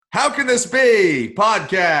How Can This Be?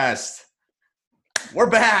 Podcast. We're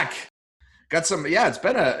back. Got some, it's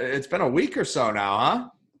been a week or so now, huh?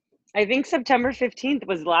 I think September 15th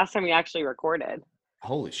was the last time we actually recorded.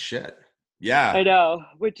 Holy shit. Yeah. I know,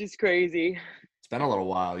 which is crazy. It's been a little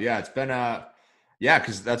while. Yeah, it's been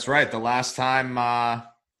because that's right. The last time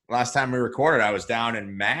we recorded, I was down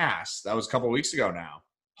in Mass. That was a couple weeks ago now.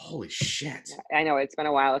 Holy shit. I know, it's been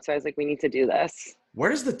a while. So I was like, we need to do this.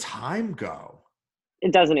 Where does the time go?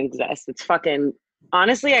 It doesn't exist. It's fucking,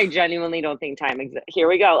 honestly, I genuinely don't think time exists. Here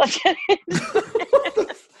we go. Let's get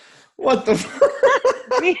it. What the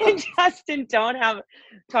Me and Justin don't have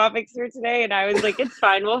topics for today. And I was like, it's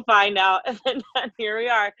fine. We'll find out. And then here we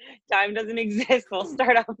are. Time doesn't exist. We'll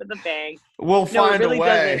start off with a bang. We'll find a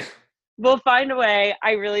way. Doesn't. We'll find a way.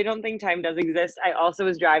 I really don't think time does exist. I also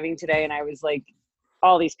was driving today and I was like,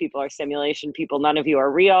 all these people are simulation people. None of you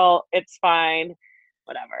are real. It's fine.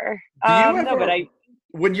 Whatever.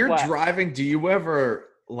 When you're driving, do you ever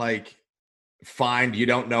like find you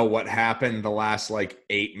don't know what happened the last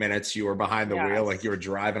 8 minutes you were behind the wheel, like you were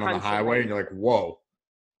driving on the highway and you're like, whoa.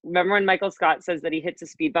 Remember when Michael Scott says that he hits a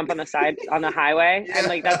speed bump on the side on the highway?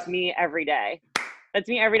 Yeah. And that's me every day. That's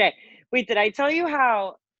me every day. Wait, did I tell you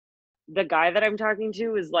how the guy that I'm talking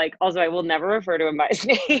to is like, also I will never refer to him by his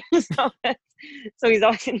name. So he's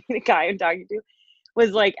always gonna be the guy I'm talking to,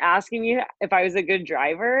 was like asking me if I was a good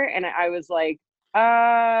driver. And I was like,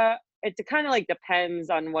 it kind of depends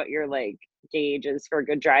on what your gauge is for a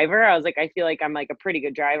good driver. I was like, I feel like I'm a pretty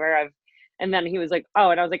good driver. And then he was like, oh,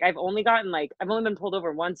 and I was like, I've only been pulled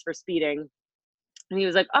over once for speeding. And he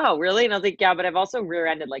was like, oh, really? And I was like, yeah, but I've also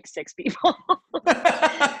rear-ended 6 people.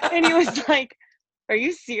 And he was like, are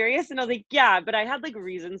you serious? And I was like, yeah, but I had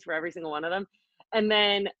reasons for every single one of them. And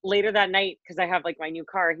then later that night, because I have my new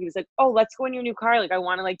car, he was like, oh, let's go in your new car. I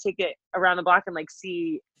want to take it around the block and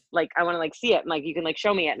see, I want to see it. And you can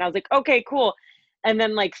show me it. And I was like, okay, cool. And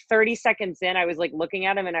then 30 seconds in, I was looking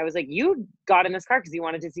at him and I was like, you got in this car because you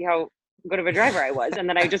wanted to see how good of a driver I was. And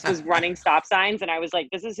then I just was running stop signs and I was like,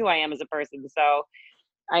 this is who I am as a person. So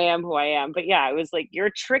I am who I am. But yeah, it was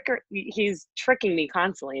he's tricking me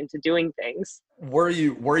constantly into doing things. Were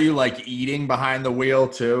you eating behind the wheel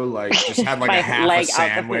too? Just had a half a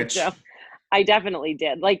sandwich? I definitely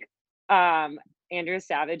did. Andrea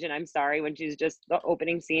Savage and I'm Sorry, when she's just the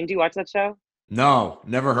opening scene. Do you watch that show? No,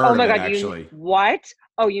 never heard of it, actually. What?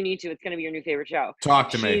 Oh, you need to. It's going to be your new favorite show. Talk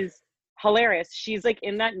to me. She's hilarious. She's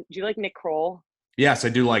in that. Do you like Nick Kroll? Yes, I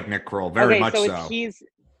do like Nick Kroll. Very much so. He's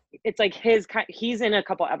in a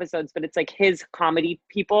couple episodes, but it's his comedy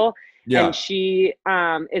people. Yeah. And she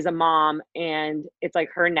is a mom, and it's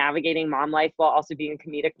her navigating mom life while also being a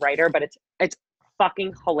comedic writer, but it's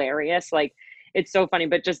fucking hilarious. It's so funny,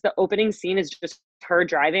 but just the opening scene is just her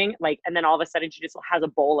driving, and then all of a sudden she just has a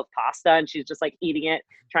bowl of pasta and she's just eating it,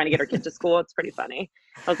 trying to get her kid to school. It's pretty funny.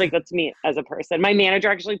 I was like, that's me as a person. My manager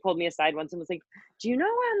actually pulled me aside once and was like, do you know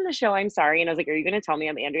on the show I'm Sorry? And I was like, are you going to tell me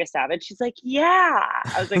I'm Andrea Savage? She's like, yeah.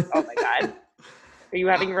 I was like, oh my God. Are you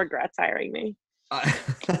having regrets hiring me?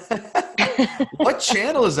 What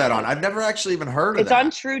channel is that on? I've never actually even heard of it. It's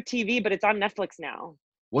on True TV, but it's on Netflix now.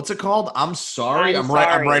 What's it called? I'm Sorry. I'm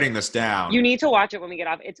writing this down. You need to watch it when we get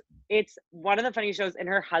off. It's one of the funny shows, and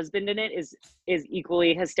her husband in it is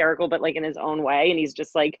equally hysterical, but in his own way. And he's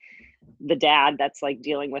just the dad that's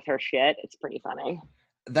dealing with her shit. It's pretty funny.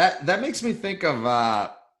 That makes me think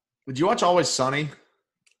of. Would you watch Always Sunny?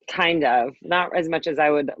 Kind of, not as much as I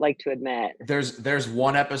would like to admit. There's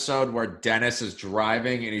one episode where Dennis is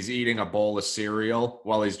driving and he's eating a bowl of cereal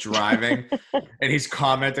while he's driving, and he's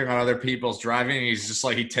commenting on other people's driving. And he's just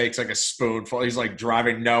he takes a spoonful. He's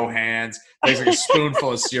driving no hands. Takes a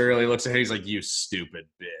spoonful of cereal. He looks at him. He's like, "You stupid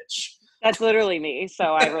bitch." That's literally me.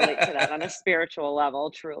 So I relate to that on a spiritual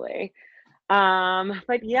level, truly.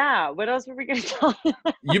 But yeah, what else were we going to talk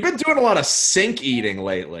about? You've been doing a lot of sink eating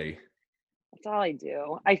lately. That's all I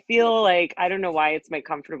do. I feel I don't know why it's my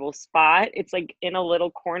comfortable spot. It's in a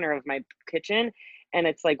little corner of my kitchen and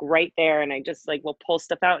it's right there. And I just will pull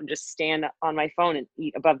stuff out and just stand on my phone and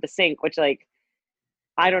eat above the sink, which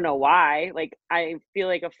I don't know why. I feel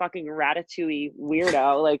like a fucking Ratatouille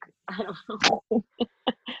weirdo. I don't know.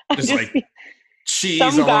 just cheese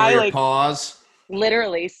all over your paws.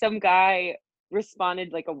 Literally, some guy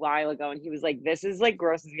responded a while ago and he was like, this is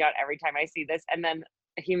grosses me out every time I see this. And then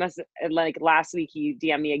he must last week he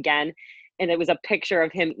DM'd me again and it was a picture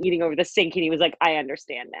of him eating over the sink and he was like, I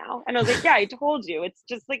understand now. And I was like, yeah, I told you. It's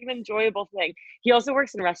just an enjoyable thing. He also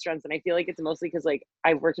works in restaurants and I feel it's mostly because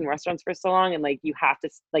I've worked in restaurants for so long and you have to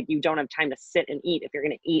you don't have time to sit and eat. If you're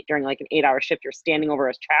going to eat during an 8-hour shift, you're standing over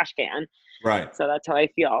a trash can. Right. So that's how I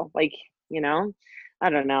feel. I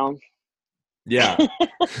don't know. Yeah.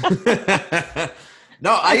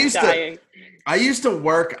 No, I'm dying. I used to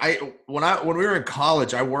work. When we were in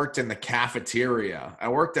college, I worked in the cafeteria. I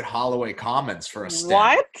worked at Holloway Commons for a stint.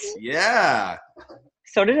 What? Yeah,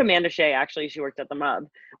 So did Amanda Shea, actually. She worked at the Mub.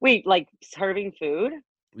 Wait, like serving food?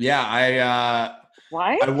 yeah. I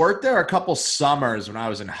What? worked there a couple summers when I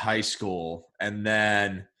was in high school, and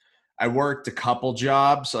then I worked a couple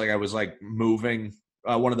jobs. Like I was like moving,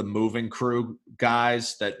 one of the moving crew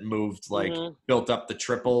guys that moved, like Hmm. built up the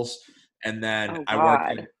triples, and then Oh I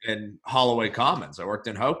worked God. in Holloway Commons. I worked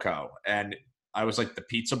in Hoco, and I was like the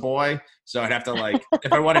pizza boy. So I'd have to like,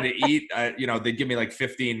 if I wanted to eat, they'd give me like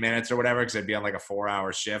 15 minutes or whatever because I'd be on like a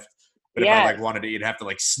 4-hour shift. But if I like Yes. wanted to eat, I'd have to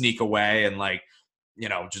like sneak away and like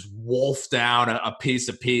just wolf down a piece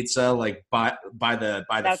of pizza, like by the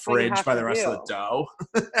That's what you fridge, have by to the rest of the do. dough.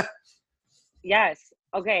 Yes.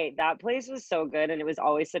 Okay, that place was so good, and it was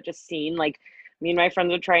always such a scene. Like, me and my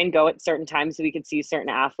friends would try and go at certain times so we could see certain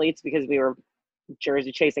athletes because we were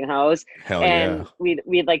Jersey chasing hoes, Hell yeah. and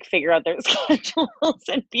we'd like figure out their schedules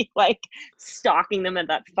and be like stalking them at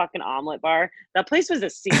that fucking omelet bar. That place was a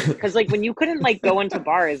scene because like when you couldn't like go into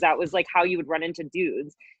bars, that was like how you would run into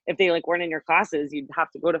dudes. If they like weren't in your classes, you'd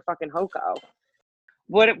have to go to fucking Hoco.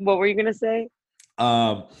 What were you gonna say?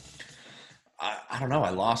 Um, I don't know. I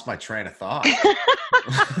lost my train of thought.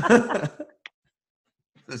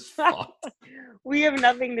 This fucked. We have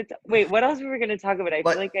nothing to wait. What else were we gonna talk about? I feel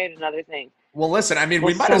But like I had another thing. well, listen. I mean,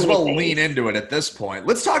 Well, we might so as many well lean things. into it at this point.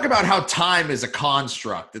 Let's talk about how time is a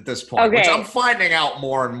construct at this point, which I'm Okay, finding out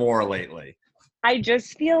more and more lately. I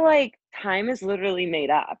just feel like time is literally made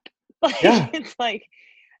up. Yeah. Like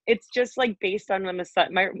it's just like based on when the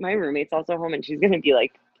sun. My roommate's also home, and she's gonna be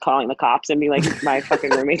like calling the cops and be like, my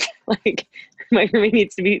fucking roommate, like my roommate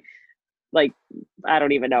needs to be like, I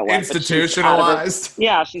don't even know what, but she's out of her. Institutionalized.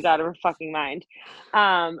 Yeah, she's out of her fucking mind.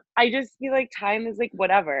 I just feel like time is like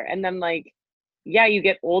whatever, and then like, yeah, you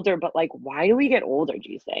get older, but like, why do we get older?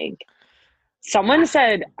 Do you think? Someone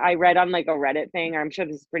said, I read on like a Reddit thing, or I'm sure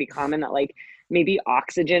this is pretty common, that like maybe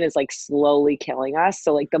oxygen is like slowly killing us.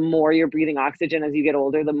 So like the more you're breathing oxygen as you get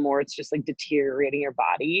older, the more it's just like deteriorating your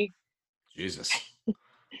body. Jesus,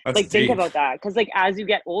 that's Like think deep. about that. Cause like as you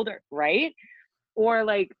get older, right? Or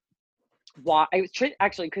like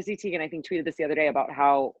actually Chrissy Teigen, I think, tweeted this the other day about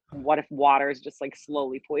how what if water is just like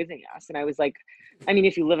slowly poisoning us? And I was like, I mean,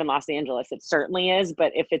 if you live in Los Angeles, it certainly is.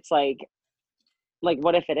 But if it's like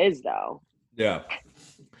what if it is though? Yeah. I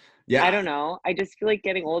Yeah. don't know. I just feel like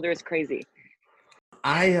getting older is crazy.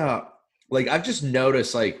 Like I've just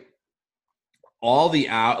noticed like all the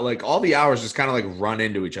hours just kind of like run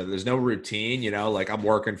into each other. There's no routine, like I'm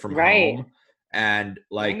working from Right. home and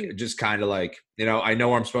like Right. just kind of like, I know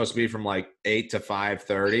where I'm supposed to be from like 8 to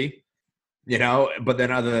 5:30, but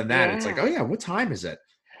then other than that, it's like, Yeah. oh yeah, what time is it?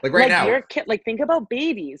 Like right Like now. you're a kid, like think about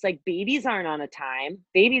babies. Like babies aren't on a time.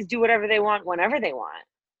 Babies do whatever they want whenever they want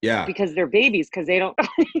Yeah. because they're babies, because they don't know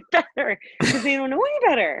any better, because they don't know any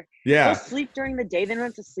better. They'll Yeah. sleep during the day. They don't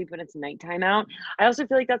have to sleep when it's nighttime out. I also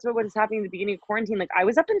feel like that's what was happening at the beginning of quarantine. Like I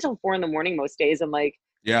was up until 4 in the morning most days. And like,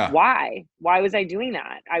 Yeah. why was I doing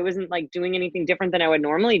that? I wasn't like doing anything different than I would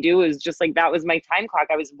normally do. It was just like that was my time clock.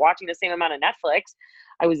 I was watching the same amount of Netflix.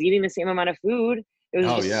 I was eating the same amount of food. It was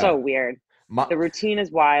Oh just so yeah. weird. My, The routine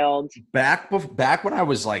is wild. back when I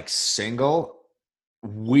was like single,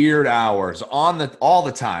 weird hours all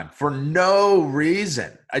the time for no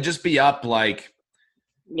reason. I'd just be up like,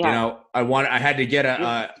 Yeah. I had to get You-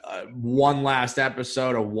 a one last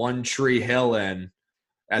episode of One Tree Hill in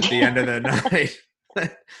at the end of the night.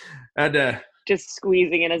 Had to, just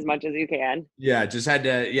squeezing in as much as you can. yeah, just had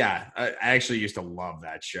to, yeah. I actually used to love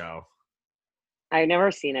that show. I've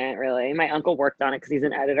never seen it really. My uncle worked on it because he's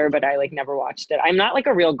an editor, but I like never watched it. I'm not like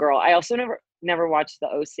a real girl. I also never watched the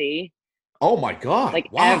OC, Oh my God.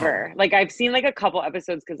 like Wow. ever. Like I've seen like a couple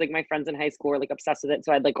episodes because like my friends in high school were like obsessed with it.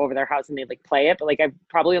 So I'd like go over their house and they'd like play it. But like I've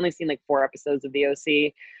probably only seen like 4 episodes of the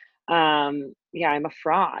OC. Yeah, I'm a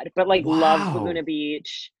fraud, but like love Laguna Wow.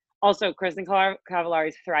 Beach. Also, Kristen Cavallari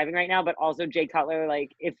is thriving right now, but also Jay Cutler.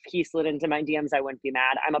 Like, if he slid into my DMs, I wouldn't be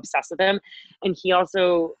mad. I'm obsessed with him, and he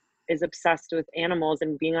also is obsessed with animals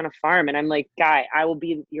and being on a farm. And I'm like, guy, I will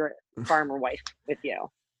be your farmer wife with you.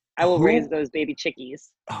 I will raise Who those baby chickies.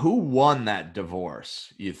 who won that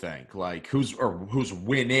divorce, you think? Like who's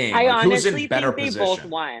winning? I Like who's in honestly better think they both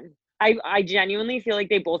position? won. I genuinely feel like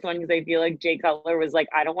they both won because I feel like Jay Cutler was like,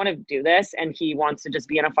 I don't want to do this, and he wants to just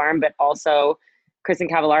be on a farm, but also Kristen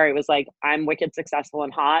Cavallari was like, I'm wicked successful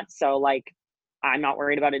and hot, so like I'm not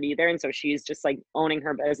worried about it either. And so she's just like owning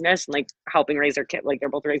her business and like helping raise her kid, like they're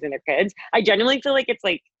both raising their kids. I genuinely feel like it's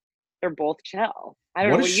like they're both chill. I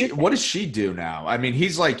don't know. What do you think? What does she do now? I mean,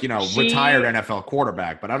 he's like, retired She, NFL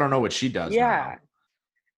quarterback, but I don't know what she does now. yeah,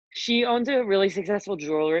 she owns a really successful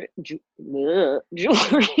jewelry line, and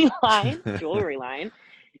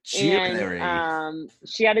Jewelry.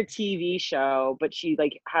 she had a TV show, but she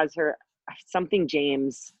like has her something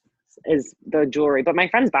James is the jewelry, but my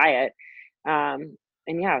friends buy it.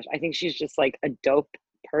 And yeah, I think she's just like a dope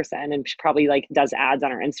person, and she probably like does ads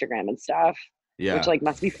on her Instagram and stuff, which Yeah. like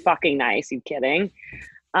must be fucking nice. You kidding?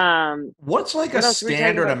 What's like a What else were we talking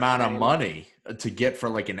standard about amount of tonight? money to get for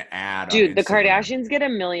like an ad on Dude, the Instagram? Kardashians get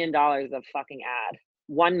 $1 million of fucking ad.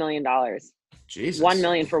 $1 million. 1 Jesus.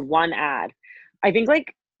 million for one ad. I think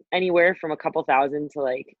like anywhere from a couple thousand to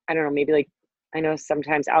like, I don't know, maybe like, I know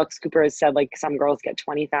sometimes Alex Cooper has said like some girls get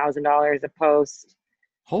 $20,000 a post.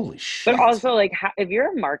 Holy But shit. also like if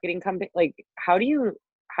you're a marketing company, like how do you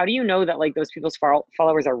know that like those people's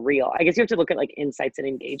followers are real? I guess you have to look at like insights and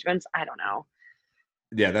engagements. I don't know.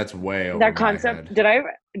 Yeah, that's way over That my concept, head.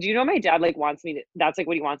 do you know my dad like wants me to, that's like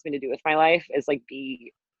what he wants me to do with my life is like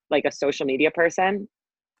be like a social media person.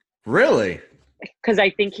 Really? Cause I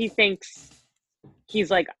think he thinks he's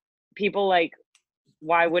like people like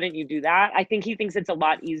why wouldn't you do that? I think he thinks it's a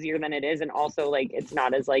lot easier than it is, and also like it's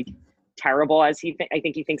not as like terrible as I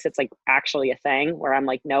think he thinks it's like actually a thing. Where I'm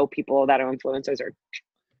like, no, people that are influencers are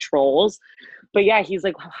trolls. But yeah, he's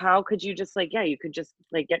like, how could you just like, yeah, you could just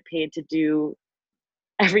like get paid to do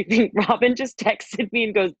everything. Robin just texted me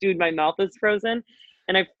and goes, dude, my mouth is frozen.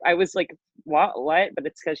 And I was like, what? But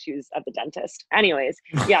it's because she was at the dentist. Anyways,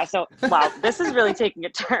 yeah. So wow, this is really taking a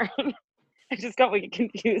turn. I just got wicked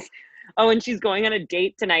confused. Oh, and she's going on a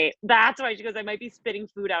date tonight. That's why she goes, I might be spitting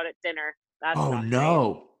food out at dinner. That's Oh not great.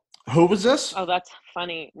 no. Who was this? Oh, that's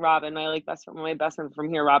funny. Robin, my best friend from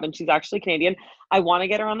here, Robin. She's actually Canadian. I want to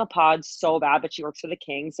get her on the pod so bad, but she works for the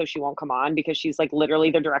King, so she won't come on because she's like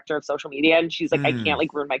literally the director of social media, and she's like, I can't Mm,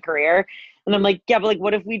 like ruin my career. And I'm like, yeah, but like,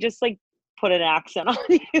 what if we just like put an accent on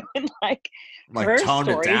you and like like her toned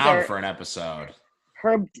it stories down are for an episode.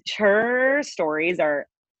 her her stories are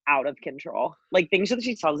out of control. Like things that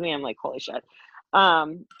she tells me, I'm like, holy shit.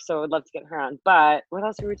 So I'd love to get her on. But what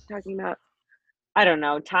else were we talking about? I don't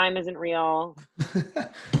know. Time isn't real.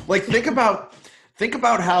 Like think about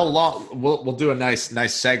how long we'll do a nice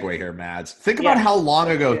segue here, Mads. Think about Yeah, how long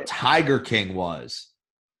let's do ago it. Tiger King was.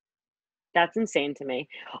 That's insane to me.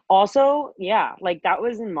 Also, yeah, like that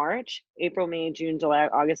was in March, April, May, June, July,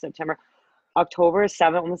 August, September, October,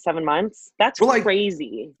 almost 7 months. That's We're like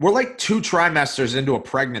crazy. we're like 2 trimesters into a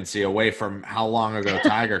pregnancy away from how long ago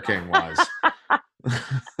Tiger King was.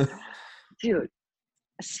 Dude,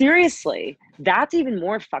 seriously, that's even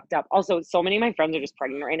more fucked up. Also, so many of my friends are just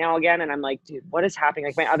pregnant right now again, and I'm like, dude, what is happening?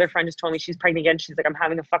 Like, my other friend just told me she's pregnant again. She's like, I'm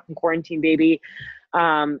having a fucking quarantine baby.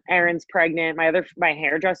 Erin's pregnant. My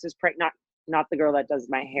hairdresser's pregnant. Not the girl that does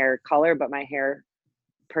my hair color, but my hair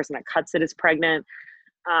person that cuts it is pregnant.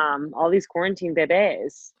 All these quarantine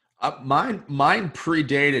babies. Mine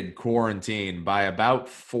predated quarantine by about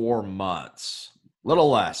 4 months, little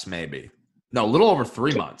less maybe. No, a little over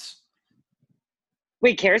 3 months.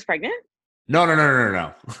 Wait, Kara's pregnant? No, no, no, no,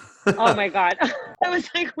 no, Oh no. my god! I was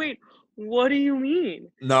like, wait, what do you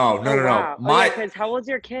mean? No, no, Oh no, no. wow. Oh yeah, because how old's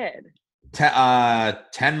your kid?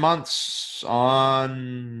 10 months Oh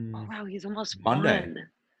on wow, he's almost Monday. 1.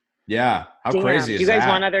 Yeah. How Damn. crazy Do you is guys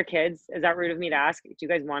want that? other kids? Is that rude of me to ask? Do you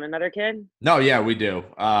guys want another kid? No, yeah, we do.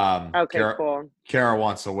 Okay, cool. Kara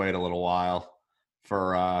wants to wait a little while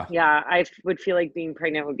for Yeah, would feel like being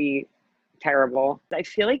pregnant would be terrible. I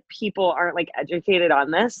feel like people aren't like educated on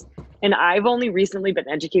this. And I've only recently been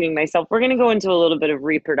educating myself. We're going to go into a little bit of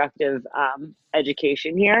reproductive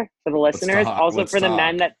education here for the let's listeners. talk. Also Let's for the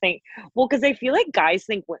men talk. that think, well, because I feel like guys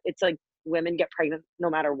think it's like women get pregnant no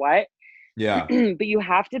matter what. Yeah. But you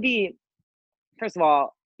have to be, first of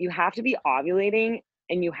all, you have to be ovulating,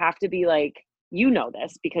 and you have to be like, you know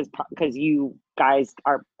this because you guys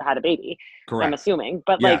are had a baby, I'm Correct. assuming,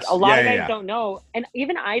 but like a Yes. lot Yeah, of yeah, guys yeah. don't know, and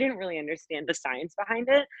even I didn't really understand the science behind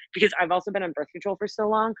it because I've also been on birth control for so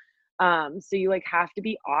long. So you like have to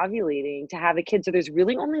be ovulating to have a kid, so there's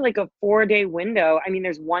really only like a 4-day window. I mean,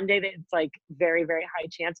 there's one day that it's like very very high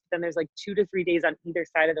chance, but then there's like 2 to 3 days on either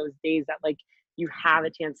side of those days that like you have a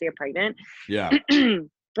chance to get pregnant. Yeah.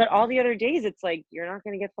 But all the other days, it's like you're not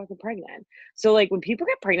gonna get fucking pregnant. So like when people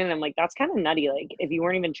get pregnant, I'm like, that's kind of nutty. Like if you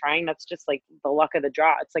weren't even trying, that's just like the luck of the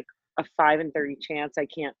draw. It's like a 5 in 30 chance. I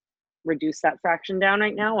can't reduce that fraction down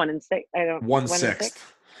right now. 1 in 6. I don't One 1 in 6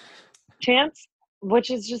 sixth. chance, which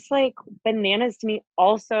is just like bananas to me.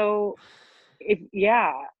 Also, if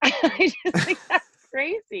yeah, I just think that's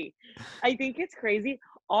crazy. I think it's crazy.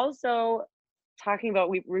 Also, talking about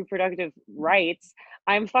reproductive rights,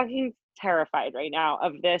 I'm fucking terrified right now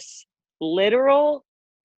of this literal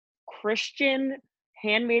Christian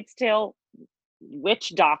Handmaid's Tale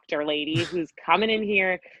witch doctor lady who's coming in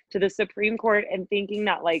here to the Supreme Court and thinking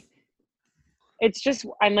that like it's just,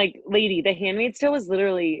 I'm like, lady, the Handmaid's Tale was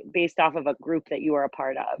literally based off of a group that you are a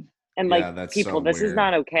part of. And like, Yeah, that's people, so this is weird.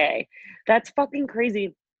 not okay. That's fucking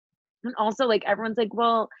crazy. And also, like, everyone's like,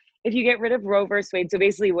 well, if you get rid of Roe versus Wade, so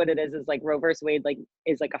basically what it is like Roe versus Wade, like,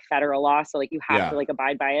 is like a federal law. So like, you have to Yeah. like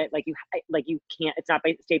abide by it. Like you can't, it's not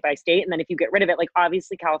by state. And then if you get rid of it, like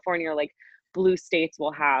obviously California or like blue states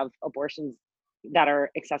will have abortions that are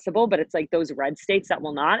accessible, but it's like those red states that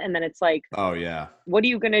will not. And then it's like, Oh yeah. what are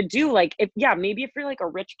you going to do? Like, if, yeah, maybe if you're like a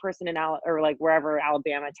rich person in or like wherever,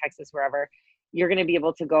 Alabama, Texas, wherever, you're going to be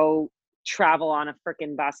able to go travel on a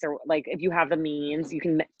freaking bus, or like if you have the means, you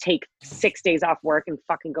can take 6 days off work and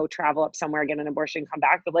fucking go travel up somewhere, get an abortion, come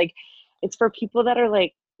back. But like, it's for people that are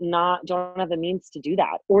like don't have the means to do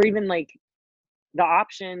that, or even like the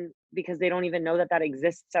option because they don't even know that that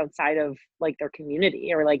exists outside of like their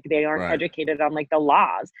community, or like they aren't Right. educated on like the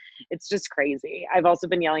laws. It's just crazy. I've also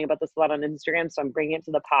been yelling about this a lot on Instagram, so I'm bringing it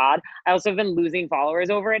to the pod. I also have been losing followers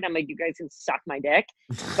over it, and I'm like, you guys can suck my dick.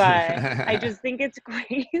 But I just think it's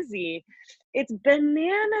crazy. It's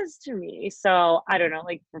bananas to me. So I don't know,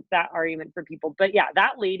 like that argument for people. But yeah,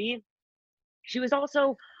 that lady, she was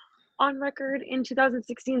also on record in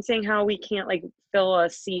 2016 saying how we can't like fill a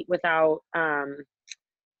seat without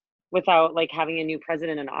like having a new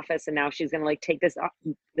president in office, and now she's gonna like take this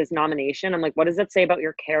nomination. I'm like, what does that say about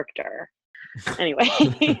your character? Anyway,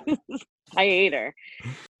 I hate her.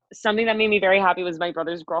 Something that made me very happy was my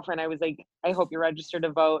brother's girlfriend. I was like, I hope you're registered to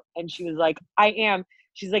vote, and she was like, I am.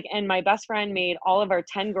 She's like, and my best friend made all of our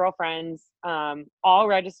 10 girlfriends all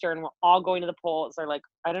registered, and we're all going to the polls. Or like,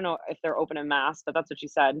 I don't know if they're open en masse, but that's what she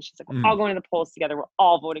said. And she's like, we're all going to the polls together. We're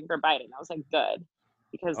all voting for Biden. I was like, good,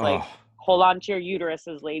 because like, Oh, hold on to your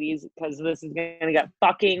uteruses, ladies, because this is gonna get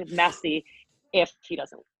fucking messy if he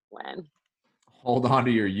doesn't win. hold on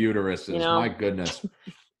to your You uteruses. My know, goodness.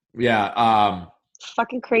 Yeah.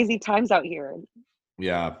 fucking crazy times out here.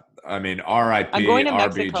 Yeah. I mean, I'm R.I.P. going to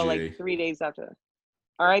Mexico like RBG. 3 days after.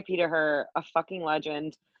 RIP to her, a fucking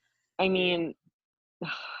legend. I mean,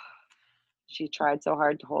 she tried so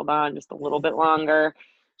hard to hold on just a little bit longer.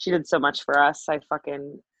 She did so much for us.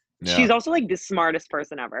 She's Yeah. also like the smartest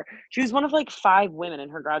person ever. She was one of like 5 women in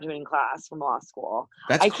her graduating class from law school.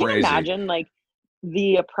 That's I can't crazy. imagine like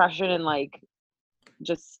the oppression and like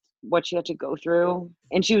just what she had to go through.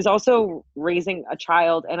 And she was also raising a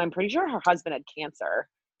child, and I'm pretty sure her husband had cancer.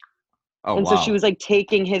 Oh, And so she wow. was like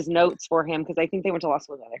taking his notes for him because I think they went to law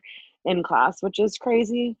school together in class, which is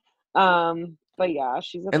crazy. But yeah,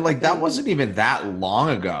 she's a And like that fucking, wasn't even that long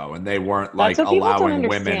ago, and they weren't that's like what people don't allowing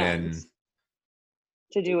women understand, in.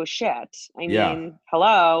 to do a shit. I Yeah. mean,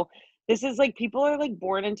 hello. This is like, people are like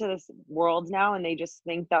born into this world now, and they just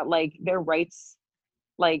think that like their rights,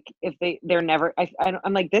 like if they're never,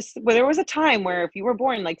 I'm like this, well, there was a time where if you were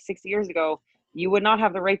born like 60 years ago, you would not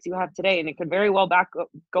have the rights you have today, and it could very well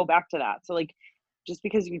go back to that. So like, just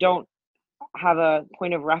because you don't have a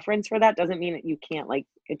point of reference for that doesn't mean that you can't, like,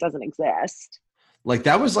 it doesn't exist. Like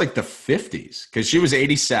that was like the 50s because she was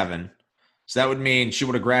 87. So that would mean she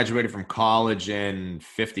would have graduated from college in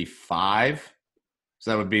 55.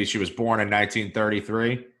 So that would be she was born in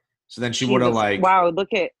 1933. So then she would have Jesus, like, wow,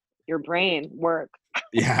 look at your brain work.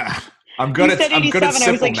 yeah. You said I'm good at 87. I was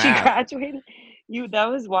simple like, she math. graduated. That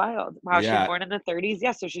was wild. Wow, she was Yeah. born in the 30s.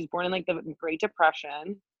 Yeah, so she's born in like the Great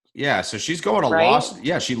Depression, Yeah, so she's going to law. right?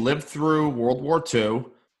 Yeah, she lived through World War II.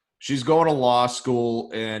 She's going to law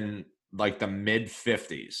school in like the mid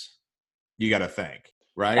 50s. You got to think,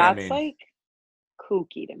 right? I That's mean, like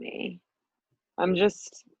kooky to me. I'm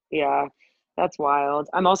just, yeah, that's wild.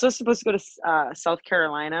 I'm also supposed to go to South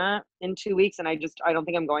Carolina in 2 weeks, and I don't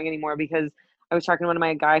think I'm going anymore because I was talking to one of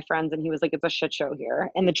my guy friends, and he was like, it's a shit show here.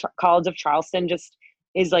 And the College of Charleston just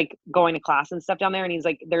is like going to class and stuff down there. And he's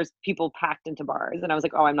like, there's people packed into bars. And I was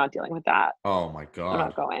like, oh, I'm not dealing with that. oh my I'm God.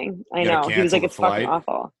 not going. I You got to know. He was cancel like, the it's fucking flight.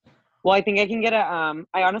 awful. Well, I think I can get I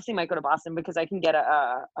honestly might go to Boston because I can get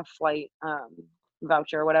a flight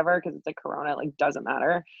voucher or whatever, because it's like Corona, it like doesn't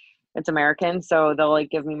matter. It's American, so they'll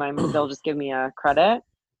just give me a credit.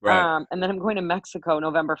 Right. And then I'm going to Mexico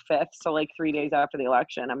November 5th, so like 3 days after the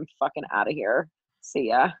election. I'm fucking out of here. See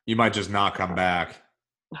ya. You might just not come back.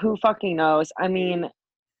 Who fucking knows? I mean,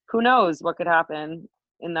 who knows what could happen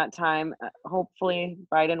in that time? Hopefully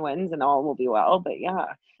Biden wins and all will be well. But yeah,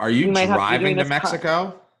 Are you we might have to be doing driving to this.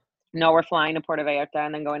 Mexico? No, we're flying to Puerto Vallarta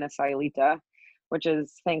and then going to Sayulita, which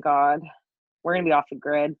is, thank God, we're gonna be off the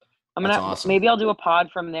grid. That's awesome. Maybe I'll do a pod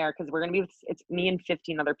from there because it's me and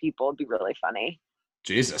 15 other people. It'd be really funny.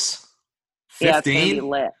 Jesus. 15? Yeah, it's gonna be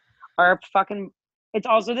lit. It's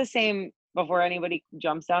also the same. Before anybody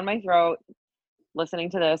jumps down my throat, listening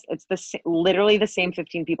to this, it's literally the same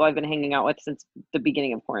 15 people I've been hanging out with since the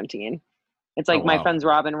beginning of quarantine. It's like my friends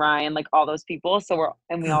Rob and Ryan, like all those people. So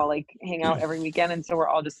we all like hang out every weekend, and so we're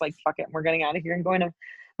all just like, fuck it, we're getting out of here and going to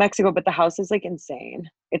Mexico. But the house is like insane.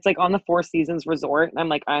 It's like on the Four Seasons resort, and I'm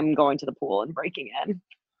like, I'm going to the pool and breaking in.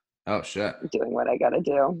 Oh shit! Doing what I gotta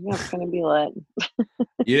do. Yeah, it's gonna be lit.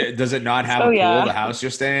 Yeah, does it not have a pool? The house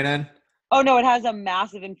you're staying in? Oh no, it has a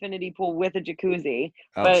massive infinity pool with a jacuzzi.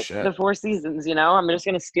 Oh but shit! The Four Seasons, I'm just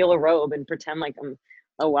gonna steal a robe and pretend like I'm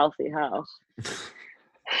a wealthy house.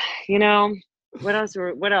 What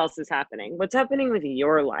else is happening? What's happening with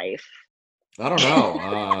your life? I don't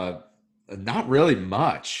know. Not really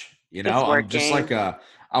much. I'm just like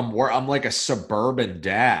I'm like a suburban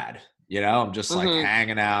dad. I'm just like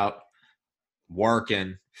hanging out,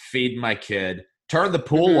 working, feeding my kid. Turned the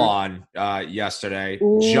pool on yesterday.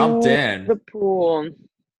 Ooh, jumped in the pool.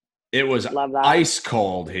 It was ice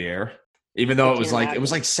cold here, even though it was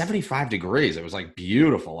like 75 degrees. It was like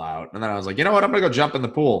beautiful out. And then I was like, you know what? I'm gonna go jump in the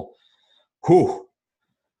pool. Whew.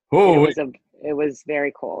 It was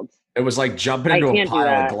very cold. It was like jumping into a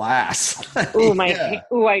pile of glass.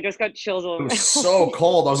 I just got chills. It was so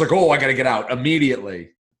cold. I was like, I gotta get out immediately.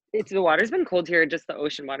 The water's been cold here. Just the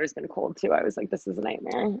ocean water's been cold too. I was like, this is a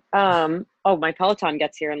nightmare. My Peloton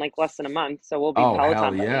gets here in like less than a month, so we'll be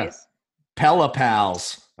Peloton buddies.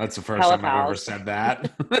 Pals. That's the first time I've ever said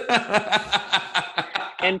that.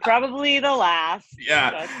 And probably the last.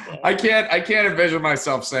 Yeah, I can't envision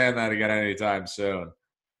myself saying that again anytime soon.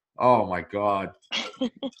 Oh my god,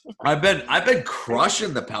 I've been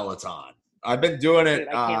crushing the Peloton. I've been doing it. Dude,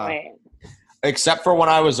 I can't wait. Except for when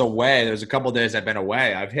I was away. There's a couple of days I've been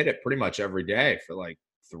away. I've hit it pretty much every day for like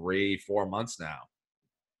 3-4 months now.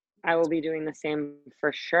 I will be doing the same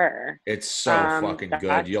for sure. It's so fucking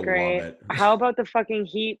good. You'll love it. How about the fucking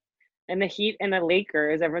Heat and the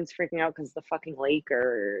Lakers? Everyone's freaking out because the fucking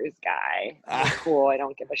Lakers guy. Cool. I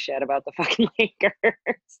don't give a shit about the fucking Lakers.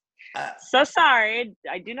 So sorry.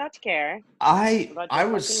 I do not care. I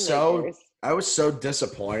was so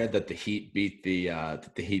disappointed that the Heat beat the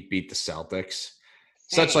Celtics.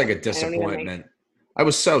 Such like a disappointment. I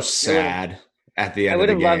was so sad at the end of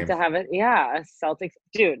the game. I would have loved to have it. Yeah, Celtics.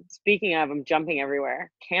 Dude, speaking of, I'm jumping everywhere.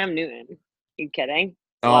 Cam Newton. Are you kidding?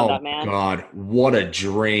 Love that man. Oh, God. What a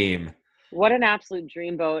dream. What an absolute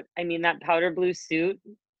dreamboat. I mean, that powder blue suit.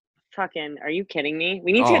 Fucking, are you kidding me?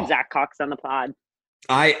 We need to get Zach Cox on the pod.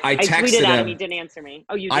 I texted him. He didn't answer me.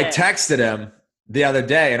 Oh, you did? I texted him the other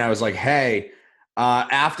day, and I was like, hey,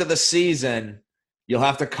 after the season, you'll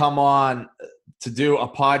have to come on to do a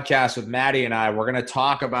podcast with Maddie and I. We're going to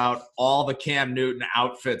talk about all the Cam Newton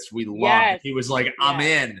outfits we love. Yes. He was like, I'm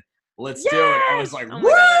in. Let's do it. I was like, woo! God,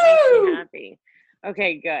 that makes me happy.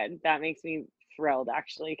 Okay, good. That makes me thrilled,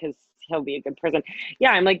 actually, because he'll be a good person.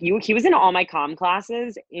 Yeah, I'm like, he was in all my comm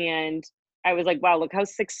classes, and I was like, wow, look how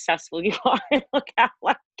successful you are. Look how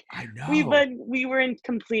I know. We were in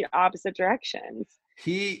complete opposite directions.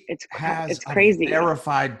 It's crazy. A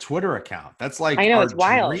verified Twitter account. That's like, I know, it's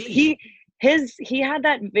wild. He had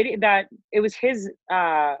that video that it was his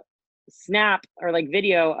snap or like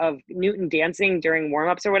video of Newton dancing during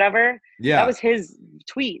warm-ups or whatever. Yeah. That was his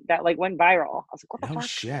tweet that like went viral. I was like, what the fuck? No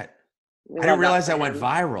shit. I didn't realize that went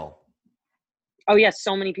viral. Oh yeah,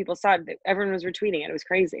 so many people saw it. Everyone was retweeting it. It was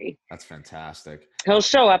crazy. That's fantastic. He'll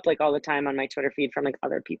show up like all the time on my Twitter feed from like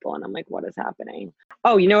other people, and I'm like, what is happening?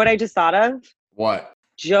 Oh, you know what I just thought of? What?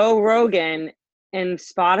 Joe Rogan and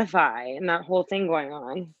Spotify and that whole thing going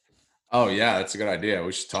on. Oh yeah, that's a good idea.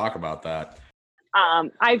 We should talk about that.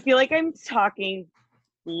 I feel like I'm talking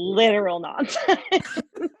literal nonsense.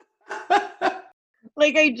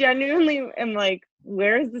 Like I genuinely am like,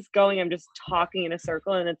 where is this going? I'm just talking in a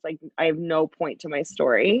circle, and it's like I have no point to my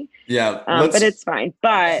story. Yeah, but it's fine.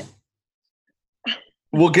 But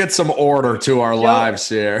we'll get some order to our lives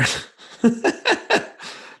here.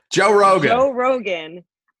 Joe Rogan.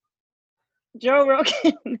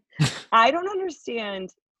 I don't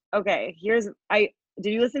understand. Okay,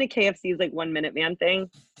 did you listen to KFC's like 1 Minute Man thing?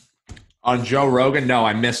 On Joe Rogan? No,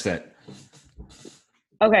 I missed it.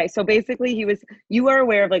 Okay, so basically you are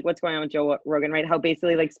aware of like what's going on with Joe Rogan, right? How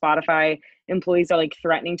basically like Spotify employees are like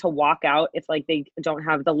threatening to walk out if like they don't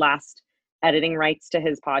have the last editing rights to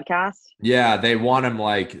his podcast. Yeah, they want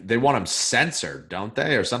him censored, don't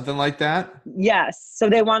they? Or something like that? Yes. So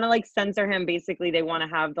they want to like censor him. Basically, they want to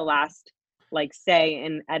have the last like say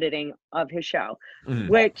in editing of his show,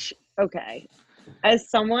 which, okay. As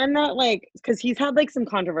someone that like, because he's had like some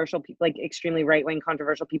controversial people, like extremely right-wing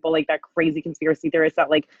controversial people, like that crazy conspiracy theorist that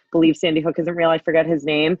like believes Sandy Hook isn't real. I forget his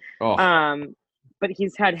name. Oh, But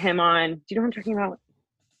he's had him on. Do you know what I'm talking about?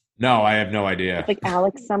 no, I have no It's idea. like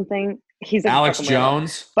Alex something. He's like a Alex fucking weirdo.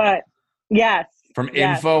 Jones But yes, from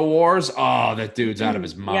yes, InfoWars. Oh, that dude's out of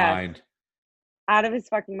his yes, mind. out of his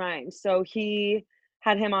fucking mind. So he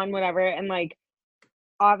had him on, whatever, and like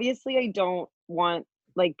obviously I don't want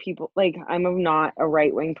like people like I'm not a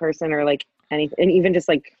right wing person or like anything, and even just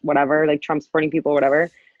like whatever, like Trump supporting people, whatever.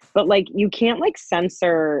 But like you can't like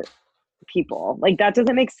censor people. Like that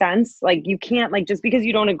doesn't make sense. Like you can't like just because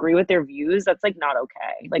you don't agree with their views, that's like not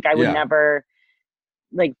okay. Like I would Yeah. never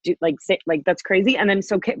like do like say like that's crazy. And then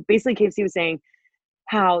so basically KFC was saying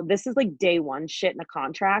how this is like day one shit in a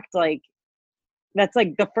contract. Like that's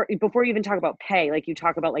like the before you even talk about pay, like you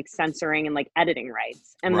talk about like censoring and like editing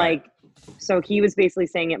rights. And Right. like so he was basically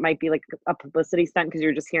saying it might be like a publicity stunt because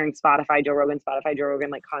you're just hearing Spotify Joe Rogan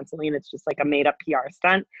like constantly, and it's just like a made up PR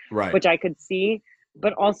stunt, Right. which I could see.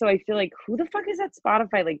 But also I feel like who the fuck is at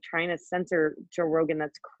Spotify like trying to censor Joe Rogan?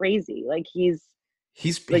 That's crazy. Like he's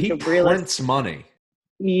like He the realest. prints money.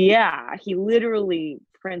 Yeah, he literally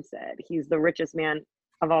prints it. He's the richest man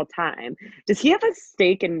of all time. Does he have a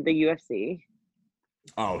stake in the UFC?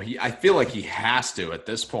 Oh, I feel like he has to at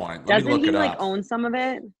this point. Let me Doesn't look he it like up. own some of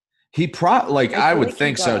it? Like I I feel would like he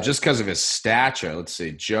think so, does. just because of his stature. Let's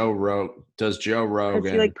see. Does Joe Because he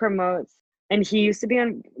Rogan? like promotes, and he used to be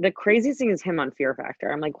on. The craziest thing is him on Fear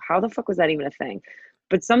Factor. I'm like, how the fuck was that even a thing?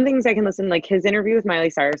 But some things I can listen, like his interview with Miley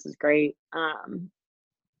Cyrus is great.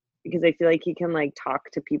 Because I feel like he can like talk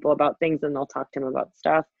to people about things, and they'll talk to him about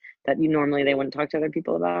stuff that you normally they wouldn't talk to other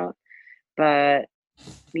people about. But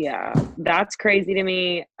yeah, that's crazy to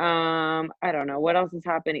me. I don't know what else is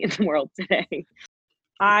happening in the world today.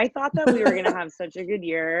 I thought that we were gonna have such a good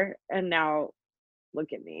year, and now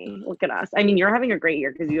look at me, look at us. I mean, you're having a great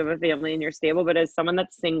year because you have a family and you're stable, but as someone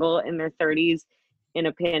that's single in their 30s in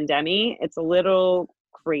a pandemic, it's a little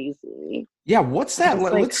crazy. Yeah, what's I'm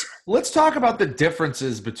that? just like, Let's talk about the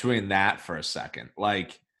differences between that for a second.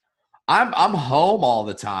 Like, I'm home all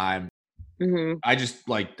the time. mm-hmm, I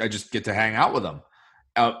just get to hang out with them.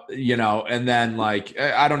 And then like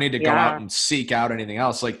I don't need to go out yeah. and seek out anything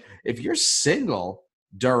else. Like if you're single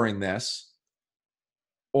during this,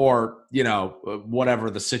 or whatever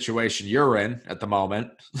the situation you're in at the moment,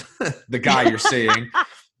 the guy you're seeing,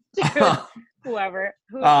 Dude, whoever,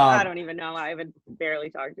 who I um, don't even know. I haven't barely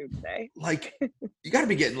talked to him today. like you got to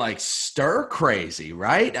be getting like stir crazy,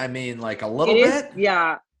 right? I mean, like a It little is, bit.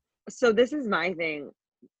 yeah. So this is my thing.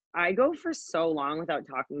 I go for so long without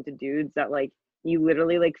talking to dudes that like you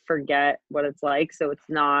literally like forget what it's like. So it's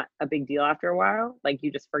not a big deal after a while. Like you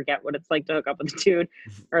just forget what it's like to hook up with a dude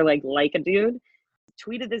or like a dude.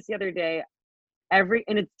 Tweeted this the other day. And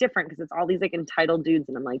it's different because it's all these like entitled dudes,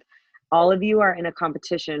 and I'm like, all of you are in a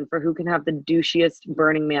competition for who can have the douchiest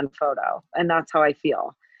Burning Man photo, and that's how I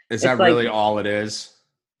feel. Is It's that like really all it is?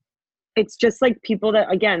 it's just like people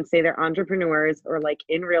that again say they're entrepreneurs or like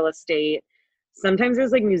in real estate. Sometimes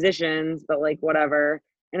there's like musicians, but like whatever.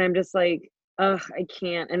 And I'm just like, ugh, I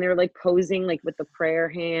can't. And they're like posing like with the prayer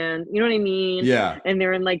hand, you know what I mean? Yeah. And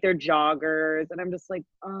they're in like their joggers. And I'm just like,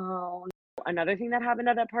 oh. Another thing that happened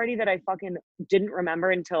at that party that I fucking didn't remember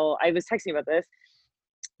until I was texting about this.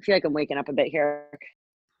 I feel like I'm waking up a bit here.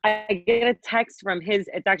 I get a text from it's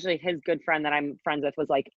actually his good friend that I'm friends with was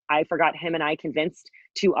like, I forgot him and I convinced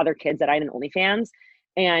two other kids that I had an OnlyFans.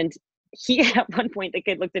 And he, at one point, the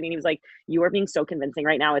kid looked at me and he was like, you are being so convincing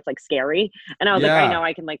right now. It's like scary. And I was like, I Yeah. know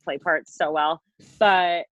I can like play parts so well.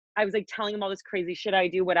 But I was like telling him all this crazy shit I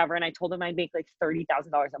do, whatever. And I told him I'd make like $30,000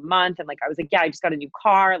 a month. And like, I was like, yeah, I just got a new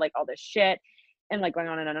car, like all this shit. And like going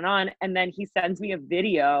on and on and on. And then he sends me a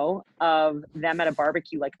video of them at a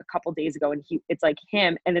barbecue like a couple days ago. And it's like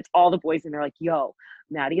him and it's all the boys. And they're like, yo,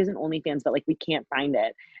 Maddie is an OnlyFans, but like we can't find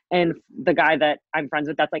it. And the guy that I'm friends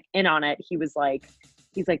with that's like in on it, he's like,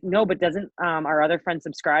 no, but doesn't our other friend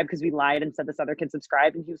subscribe? Because we lied and said this other kid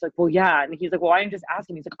subscribed. And he was like, well, yeah. And he's like, well, why didn't you just ask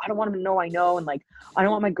him? He's like, I don't want him to know I know. And like, I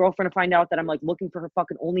don't want my girlfriend to find out that I'm like looking for her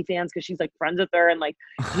fucking OnlyFans because she's like friends with her. And like,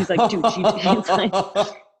 he's like, dude, he's like,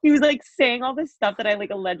 he was like saying all this stuff that I like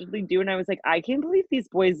allegedly do. And I was like, I can't believe these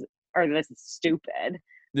boys are this stupid.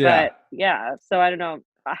 Yeah. But yeah, so I don't know.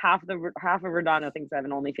 Half of Rodano thinks I have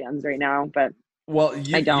an OnlyFans right now, but Well, I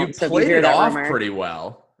you don't. So if you played hear it that off rumor, pretty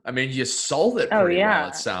well. I mean, you sold it oh pretty well, it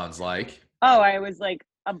yeah. sounds like. Oh, I was like,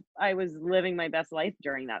 I was living my best life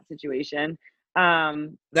during that situation. Now,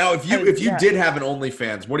 if you Yeah, did have an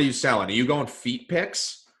OnlyFans, what are you selling? Are you going feet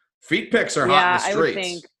pics? Feet pics are hot in the yeah, I would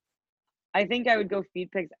think. streets. I think I would go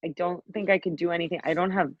feet pics. I don't think I could do anything. I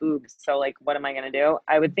don't have boobs, so like, what am I gonna do?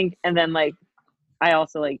 I would think, and then like, I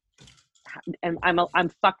also like, and I'm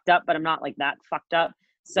fucked up, but I'm not like that fucked up.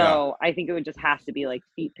 Yeah. So I think it would just have to be like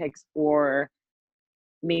feet pics, or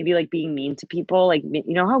maybe like being mean to people. Like, you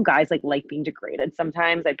know how guys like being degraded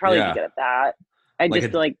sometimes? I'd probably be Yeah. good at that. I'd Like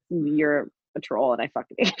just be a like, you're a troll and I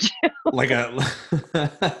fucking hate you. like a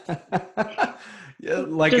yeah,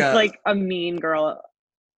 like Just a like a mean girl.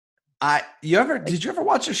 Like, did you ever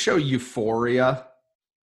watch a show Euphoria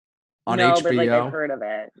on no, but like I've HBO? heard of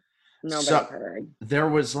it. No, but So I've heard.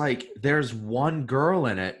 there's one girl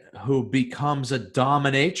in it who becomes a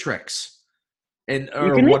dominatrix and You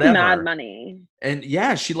or can make mad whatever. money. And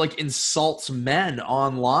yeah, she like insults men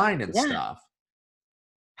online and Yeah, stuff.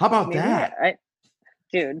 How about maybe that?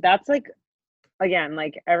 dude, that's like, again,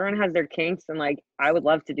 like everyone has their kinks, and like I would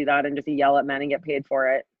love to do that and just yell at men and get paid for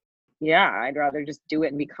it. Yeah, I'd rather just do it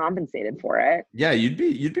and be compensated for it. Yeah, you'd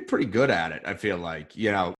be pretty good at it, I feel like,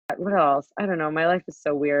 you know. What else? I don't know. My life is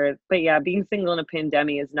so weird. But yeah, being single in a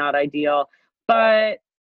pandemic is not ideal, but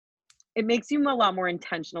it makes you a lot more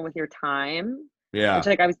intentional with your time. Which, Yeah.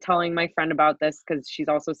 like, I was telling my friend about this because she's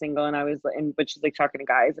also single, and but she's like talking to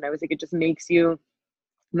guys, and I was like, it just makes you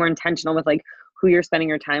more intentional with like who you're spending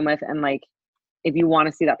your time with, and like if you want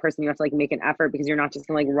to see that person, you have to like make an effort, because you're not just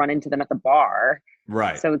gonna like run into them at the bar.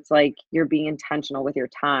 Right. So it's like you're being intentional with your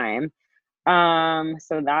time.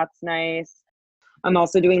 So that's nice. I'm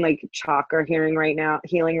also doing like chakra healing right now.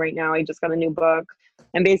 I just got a new book.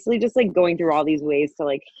 I'm basically just like going through all these ways to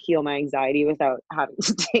like heal my anxiety without having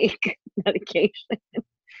to take medication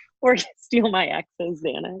or steal my ex's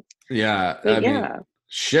Xanax. Yeah, I But mean, yeah,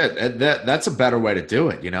 shit, that's a better way to do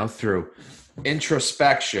it, you know, through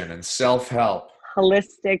introspection and self-help.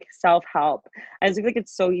 holistic self-help. I just feel like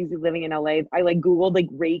it's so easy living in LA. I like Googled like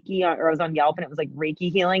Reiki or I was on Yelp and it was like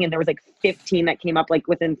Reiki healing, and there was like 15 that came up like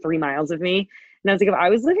within 3 miles of me. And I was like, if I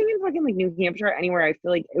was living in fucking like New Hampshire or anywhere, I feel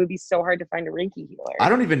like it would be so hard to find a Reiki I healer.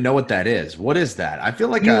 don't even know what that is. What is that? I feel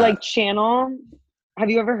like You like channel? Have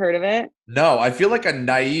you ever heard of it? no, I feel like a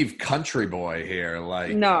naive country boy here.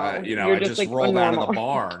 Like, No, you know, you're I just just like a rolled out of the normal.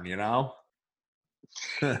 barn, you know?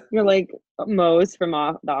 You're like Moe's from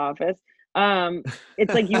the office.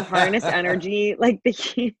 It's like you harness energy, like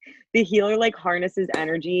the healer like harnesses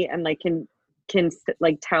energy and like can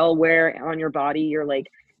like tell where on your body you're like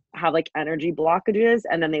have like energy blockages,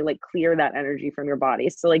 and then they like clear that energy from your body.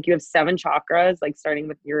 So like you have 7 chakras, like starting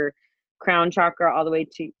with your crown chakra all the way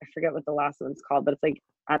to, I forget what the last one's called, but it's like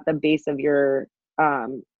at the base of your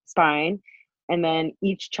spine, and then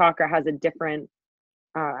each chakra has a different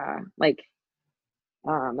like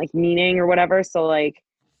meaning or whatever. So like,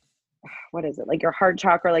 what is it, like your heart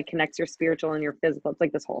chakra like connects your spiritual and your physical. It's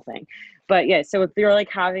like this whole thing. But yeah, so if you're like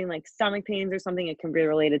having like stomach pains or something, it can be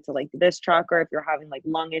related to like this chakra. If you're having like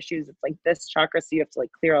lung issues, it's like this chakra. So you have to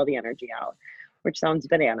like clear all the energy out, which sounds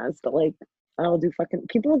bananas, but like I'll do fucking,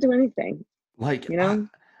 people will do anything, Like you know.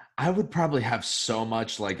 I would probably have so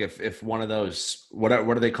much like if one of those what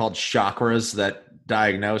are they called, chakras that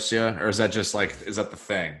diagnose you, or is that just like, is that the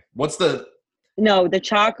thing? What's the No, a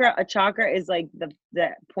chakra is like the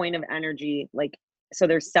point of energy, like, so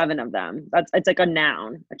there's 7 of them. It's like a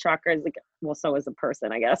noun. A chakra is like, well, so is a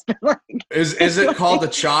person, I guess. But like is it's it called like,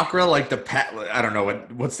 a chakra, like I don't know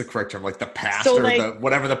what's the correct term, like the so pastor, like, the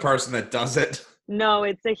whatever the person that does it. no,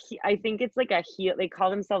 I think it's like a heal, they call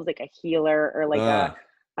themselves like a healer, or like a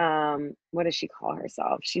Uh, what does she call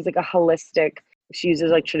herself? She's like a holistic, she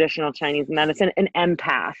uses like traditional Chinese medicine. An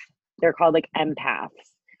empath. They're called like empaths,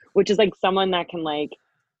 which is like someone that can like,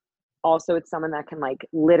 also it's someone that can like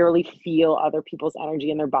literally feel other people's energy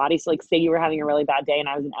in their body. So like say you were having a really bad day and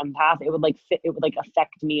I was an empath, it would like it would like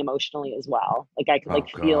affect me emotionally as well. Like I could like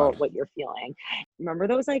oh feel God. what you're feeling. Remember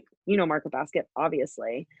those, like, you know, Market Basket,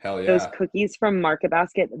 obviously. Hell Those yeah. cookies from Market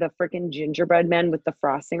Basket, the freaking gingerbread men with the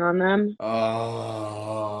frosting on them.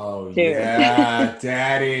 Oh Dude. yeah,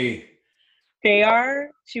 daddy.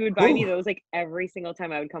 She would buy me Whew. those like every single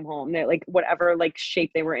time I would come home. They're like whatever like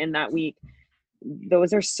shape they were in that week.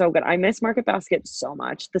 Those are so good. I miss Market Basket so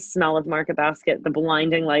much. The smell of Market Basket, the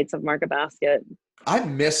blinding lights of Market Basket. I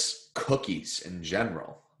miss cookies in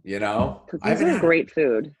general, you know? Cookies are great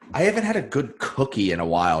food. I haven't had a good cookie in a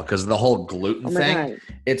while because of the whole gluten Oh my thing. God.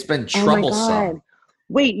 It's been Oh my troublesome. God.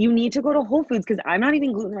 Wait, you need to go to Whole Foods, because I'm not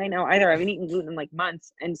eating gluten right now either. I haven't eaten gluten in like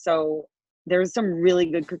months. And so there's some really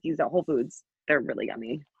good cookies at Whole Foods. They're really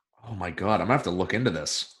yummy. Oh my God, I'm gonna have to look into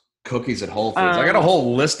this. Cookies at Whole Foods. I got a Um,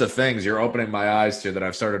 whole list of things you're opening my eyes to that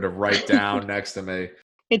I've started to write down next to me.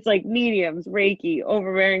 it's like mediums, Reiki,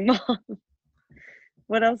 overbearing mom.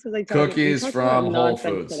 What else was I talking? Cookies from Whole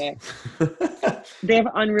nonsense Foods. today. They have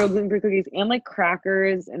unreal gluten-free cookies and like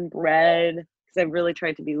crackers and bread because I've really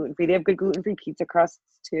tried to be gluten-free. They have good gluten-free pizza crusts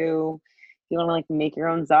too. You want to like make your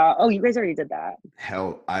own za. Oh, you guys already did that.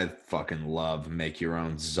 Hell, I fucking love make your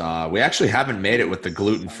own za. We actually haven't made it with the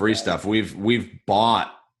gluten-free stuff. We've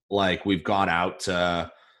bought, like, we've gone out to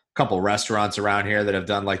a couple restaurants around here that have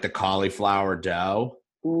done like the cauliflower dough.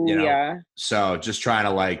 Ooh, You know, yeah. so just trying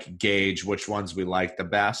to like gauge which ones we like the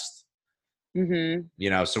best. Mm-hmm. You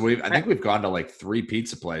know, so I think we've gone to like 3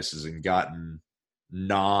 pizza places and gotten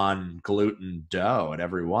non-gluten dough at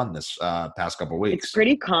every one this past couple weeks. It's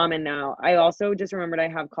pretty common now. I also just remembered I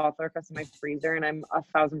have cauliflower crust in my freezer, and I'm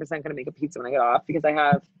 1,000% going to make a pizza when I get off because I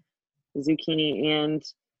have zucchini and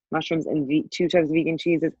mushrooms and 2 types of vegan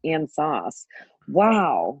cheeses and sauce.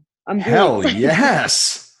 Wow. I'm Hell really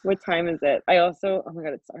yes. What time is it? I also, oh my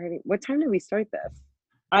God, it's already, what time did we start this?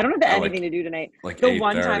 I don't have anything to do tonight. Like the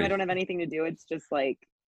one time I don't have anything to do, it's just like,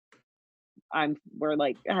 I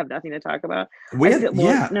have nothing to talk about.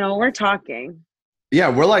 No, we're talking. Yeah,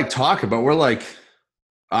 we're like talking, but we're like,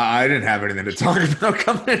 I didn't have anything to talk about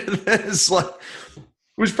coming into this. Like,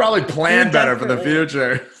 we should probably plan better for the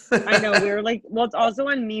future. I know. We were like, well, it's also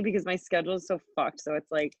on me because my schedule is so fucked. So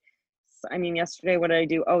it's like, I mean, yesterday, what did I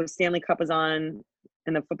do? Oh, Stanley Cup was on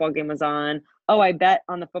and the football game was on. Oh, I bet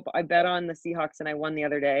on the Seahawks and I won the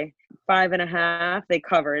other day. 5.5. They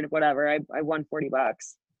covered, whatever. I won $40.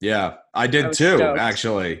 Yeah, I did too, stoked.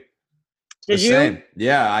 Actually. Did you? Same.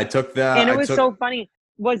 Yeah, I took that. And it was so funny.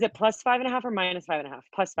 Was it plus 5.5 or minus 5.5?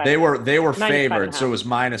 Plus 5. They were favored, so it was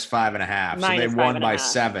minus 5.5. So they won by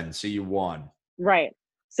 7. So you won. Right.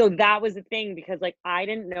 So that was the thing because like I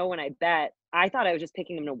didn't know when I bet. I thought I was just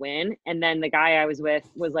picking them to win, and then the guy I was with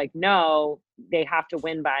was like, "No, they have to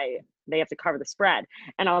win by. They have to cover the spread."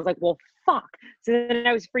 And I was like, "Well, fuck." So then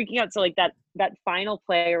I was freaking out. So like that final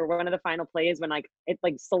play or one of the final plays when like it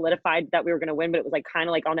like solidified that we were gonna win, but it was like kind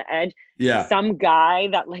of like on the edge. Yeah. Some guy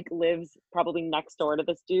that like lives probably next door to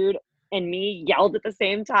this dude and me yelled at the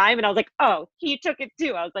same time, and I was like, "Oh, he took it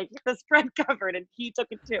too." I was like, "The spread covered, and he took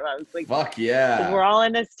it too." I was like, "Fuck yeah!" We're all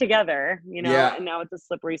in this together, you know. Yeah. And now it's a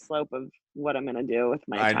slippery slope of what I'm gonna do with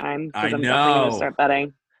my time because I'm definitely gonna start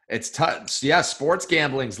betting. It's tough. Yeah, sports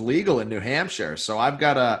gambling's legal in New Hampshire, so I've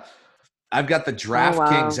got the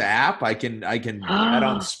DraftKings app. I can bet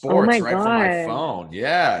on sports from my phone.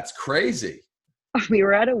 Yeah, it's crazy. We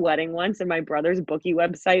were at a wedding once and my brother's bookie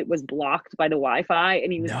website was blocked by the Wi-Fi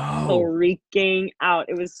and he was freaking out.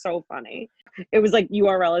 It was so funny. It was like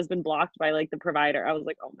URL has been blocked by like the provider. I was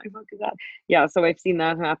like, oh my fucking God. Yeah, so I've seen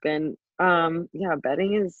that happen. Yeah,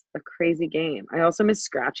 betting is a crazy game. I also miss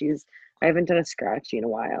scratchies. I haven't done a scratchy in a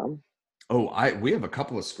while. Oh, we have a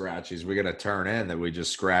couple of scratchies we gotta turn in that we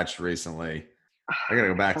just scratched recently. I gotta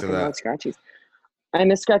go back to that. Scratchies. I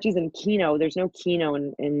miss scratchies in Keno. There's no Keno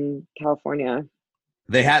in California.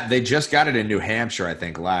 They just got it in New Hampshire, I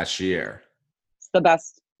think, last year. It's the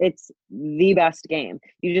best. It's the best game.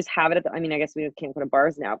 You just have it I guess we can't go to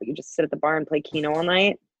bars now, but you just sit at the bar and play Keno all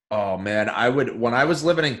night. Oh man, when I was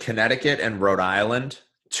living in Connecticut and Rhode Island,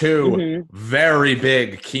 2 very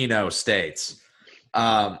big Keno states.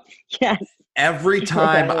 Yes. Every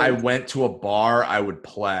time I went to a bar, I would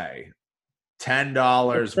play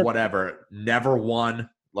 $10, whatever. Never won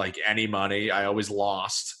like any money. I always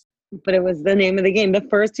lost. But it was the name of the game. The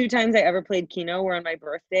first 2 times I ever played Keno were on my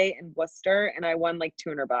birthday in Worcester, and I won like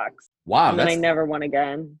 $200. Wow. And then I never won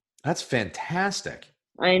again. That's fantastic.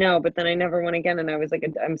 I know, but then I never won again, and I was like,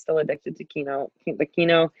 I'm still addicted to Keno. The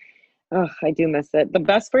Keno, I do miss it. The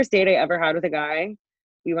best first date I ever had with a guy,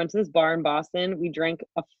 we went to this bar in Boston. We drank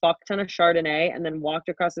a fuck ton of Chardonnay and then walked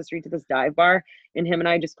across the street to this dive bar, and him and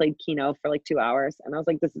I just played Keno for like 2 hours. And I was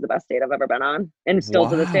like, this is the best date I've ever been on. And still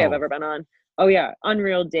to this day I've ever been on. Oh yeah,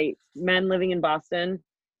 unreal dates. Men living in Boston,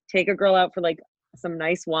 take a girl out for like some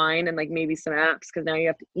nice wine and like maybe some apps because now you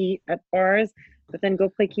have to eat at bars, but then go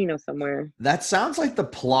play Keno somewhere. That sounds like the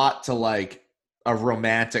plot to like a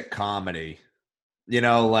romantic comedy. You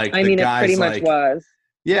know, like it pretty much was.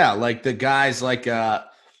 Yeah, like the guy's like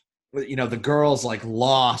the girl's like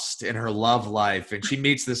lost in her love life and she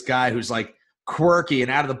meets this guy who's like quirky and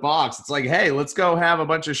out of the box. It's like, hey, let's go have a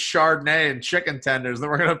bunch of Chardonnay and chicken tenders. Then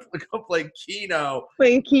we're gonna go play Keno for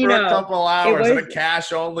a couple hours at a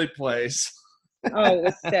cash only place. Oh, it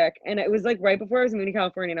was sick. And it was like right before I was moving to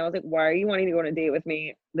California, and I was like, why are you wanting to go on a date with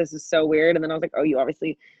me? This is so weird. And then I was like, oh, you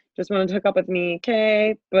obviously just wanted to hook up with me,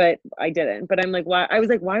 okay? But I didn't. But I'm like, why? I was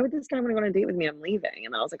like, why would this guy want to go on a date with me? I'm leaving.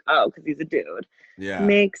 And I was like, oh, because he's a dude. Yeah,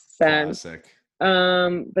 makes sense. Classic.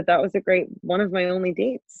 But that was one of my only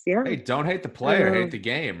dates. Yeah. Hey, don't hate the player, hate the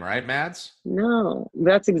game, right, Mads? No,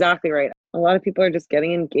 that's exactly right. A lot of people are just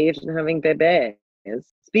getting engaged and having bebés.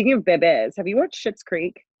 Speaking of bebés, have you watched Schitt's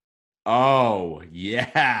Creek? Oh,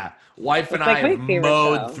 yeah. Wife and It's I like have my favorite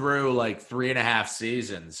mowed show. through like 3.5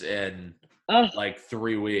 seasons in Oh, like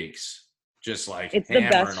 3 weeks, just like it's the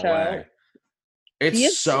best hammering show. away.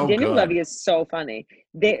 It's so Daniel good. Levy is so funny.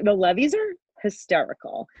 The Levies are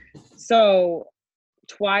hysterical. So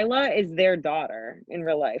Twyla is their daughter in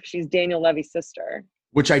real life. She's Daniel Levy's sister.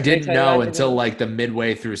 Which I Did I didn't tell you know that? Did until you? like the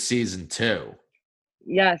midway through season 2.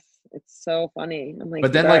 Yes, it's so funny. I'm like, But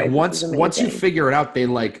you then like guys, this is once you amazing. figure it out, they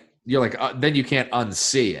like you're like then you can't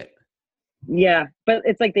unsee it. Yeah, but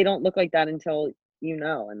it's like they don't look like that until you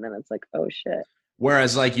know, and then it's like, oh shit.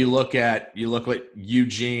 Whereas like you look like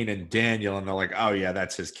Eugene and Daniel, and they're like, oh yeah,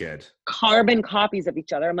 that's his kid. Carbon copies of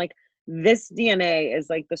each other. I'm like, this DNA is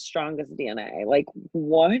like the strongest DNA. Like,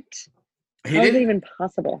 what? He How is it didn't. even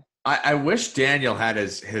possible? I wish Daniel had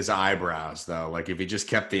his eyebrows though. Like if he just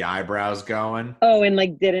kept the eyebrows going. Oh, and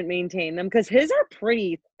like didn't maintain them because his are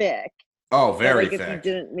pretty thick. Oh, But very like if you thick.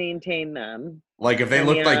 didn't maintain them, Like if they then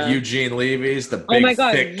looked like yeah. Eugene Levy's, the Oh big my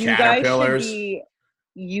God, thick caterpillars.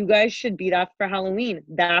 you guys should be that for Halloween.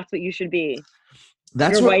 That's what you should be.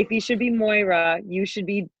 That's Your what wifey should be Moira. You should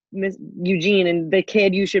be Miss Eugene, and the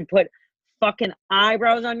kid you should put fucking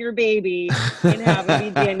eyebrows on your baby and have him be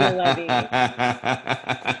Daniel Levy.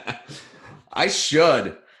 I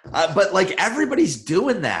should. But like everybody's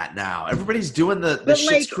doing that now. Everybody's doing the But Schitt's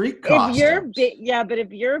like, Creek if your costumes. but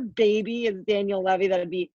if your baby is Daniel Levy, that'd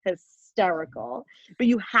be hysterical. But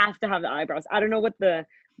you have to have the eyebrows. I don't know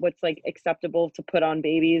what's like acceptable to put on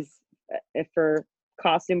babies if for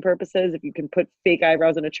costume purposes. If you can put fake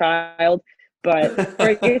eyebrows on a child, but or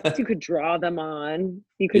I guess you could draw them on.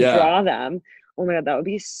 You could Yeah, draw them. Oh my God, that would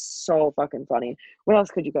be so fucking funny. What else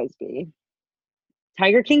could you guys be?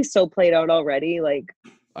 Tiger King's so played out already. Like,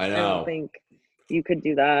 I I don't know. think you could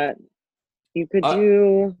do that. You could Uh,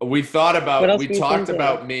 do what else We were you talked thinking?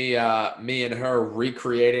 about me and her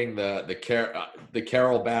recreating the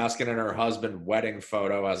Carol Baskin and her husband wedding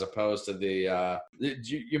photo as opposed to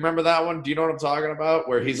you remember that one? Do you know what I'm talking about?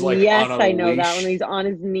 Where he's like Yes, on a I know that when leash. he's on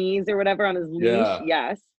his knees or whatever on his leash. Yeah.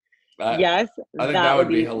 Yes. I Yes, I think that that would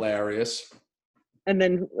would be be. hilarious. And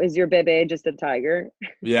then is your bebe just a tiger?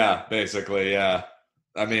 Yeah, basically, yeah.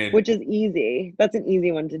 I mean, Which is easy. That's an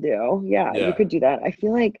easy one to do. Yeah, you yeah. could do that. I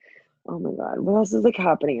feel like, oh my God, what else is like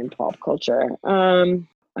happening in pop culture? I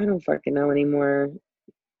don't fucking know anymore.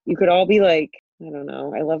 You could all be like, I don't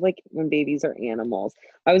know. I love like when babies are animals.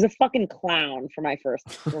 I was a fucking clown for my first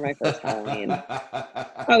Halloween.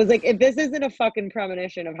 I was like, if this isn't a fucking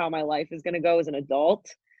premonition of how my life is gonna go as an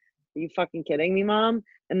adult, are you fucking kidding me, mom?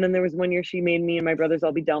 And then there was one year she made me and my brothers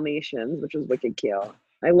all be Dalmatians, which was wicked cute.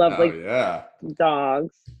 I love Oh like yeah.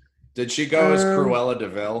 dogs. Did she go as Um, Cruella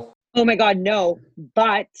DeVille? oh my God, no.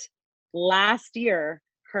 But last year,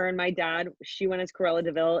 her and my dad, she went as Cruella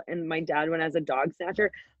DeVille and my dad went as a dog snatcher.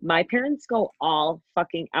 My parents go all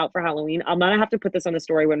fucking out for Halloween. I'm gonna have to put this on the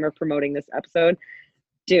story when we're promoting this episode.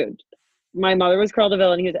 Dude, my mother was Cruella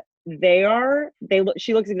DeVille and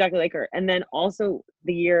she looks exactly like her. And then also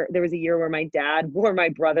there was a year where my dad wore my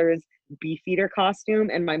brother's Beefeater costume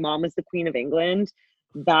and my mom was the Queen of England.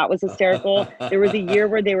 That was hysterical. There was a year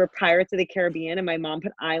where they were Pirates of the Caribbean and my mom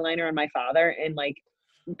put eyeliner on my father and like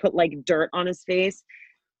put like dirt on his face.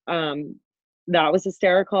 Um, that was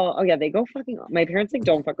hysterical. Oh yeah, they go fucking. My parents like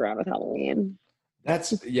don't fuck around with Halloween.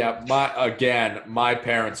 That's yeah. My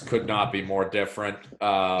parents could not be more different.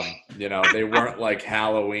 They weren't like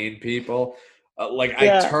Halloween people. Like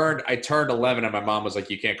Yeah, I turned 11, and my mom was like,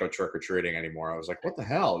 "You can't go trick or treating anymore." I was like, "What the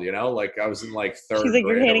hell?" Like I was in like she's third like,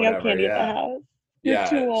 you're grade or handing out whatever. candy at the Yeah, house. You're yeah.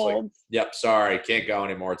 too It's like, old. yep, sorry, can't go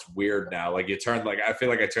anymore. It's weird now. Like you turned like I feel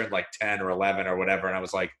like I turned like 10 or 11 or whatever, and I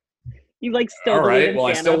was like, You like still "All believe right, in well,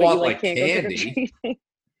 I Santa, still but you want like like can't go trick or candy." treating.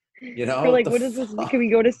 You're What like, the what is this? fuck? Can we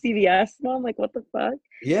go to CVS, mom? Like, what the fuck?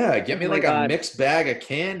 Yeah, get Oh me my like a God. mixed bag of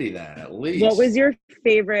candy then, at What was least. your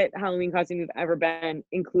favorite Halloween costume you've ever been,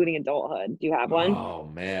 including adulthood? Do you have one?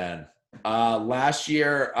 Oh man. Last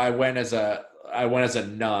year I went as a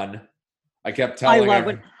nun. I kept I telling love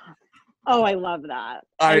when, every oh, I love that.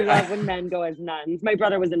 I I love when men go as nuns. My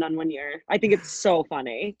brother was a nun one year. I think it's so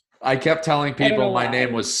funny. I kept telling I don't people know my name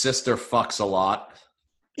why. was Sister Fucks a lot.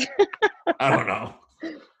 I don't know.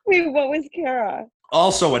 Wait, what was Kara?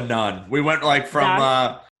 Also a nun. We went like from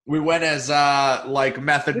That we went as like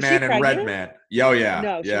Method was she Man and Red pregnant? Man. Yo yeah.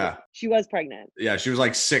 No, Yeah. she was pregnant. Yeah, she was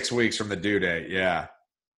like 6 weeks from the due date. Yeah.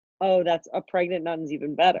 Oh, that's a pregnant nun's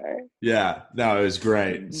even better. Yeah, no, it was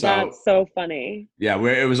great. So That's so funny. yeah,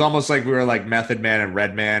 it was almost like we were like Method Man and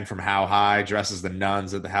Redman from How High dressed as the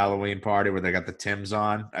nuns at the Halloween party where they got the Tims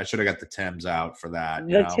on. I should have got the Tims out for that,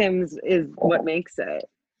 you The know. Tim's is what makes it.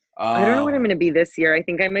 I don't know what I'm Um, gonna be this year. I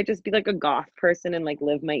think I might just be like a goth person and like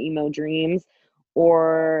live my emo dreams.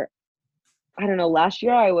 Or I don't know. Last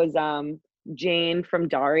year I was Jane from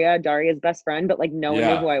Daria, Daria's best friend, but like no one knew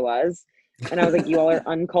yeah. who I was. And I was like, you all are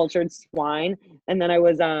uncultured swine. And then I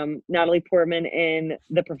was Natalie Portman in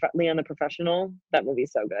Leon the Professional. That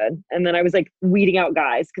movie's so good. And then I was like weeding out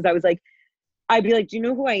guys because I was like, I'd be like, do you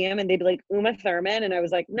know who I am? And they'd be like, Uma Thurman. And I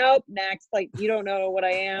was like, nope, next. Like, you don't know what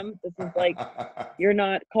I am. This is like, you're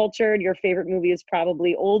not cultured. Your favorite movie is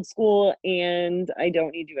probably old school, and I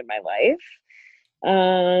don't need you in my life.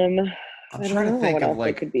 I'm I don't trying to know think what of else I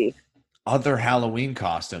like could be. other Halloween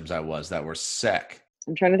costumes I was that were sick.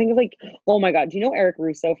 I'm trying to think of like, oh my God, do you know Eric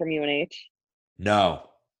Russo from UNH? No,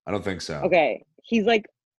 I don't think so. Okay. He's like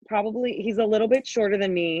he's a little bit shorter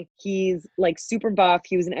than me. He's like super buff.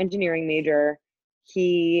 He was an engineering major.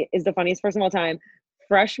 He is the funniest person of all time.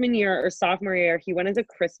 Freshman year or sophomore year, he went as a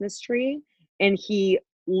Christmas tree and he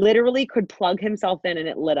literally could plug himself in and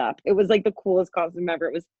it lit up. It was like the coolest costume ever.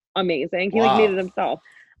 It was amazing. He like made it Wow. himself.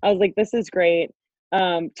 I was like, this is great.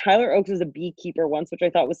 Tyler Oaks was a beekeeper once, which I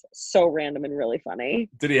thought was so random and really funny.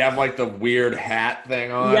 Did he have like the weird hat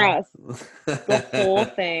thing on? Yes, the whole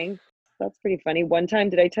thing. That's pretty funny. One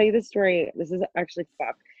time, did I tell you this story? This is actually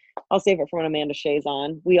fuck. I'll save it for when Amanda Shea's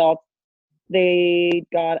on. They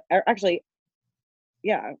got actually,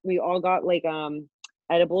 yeah, we all got like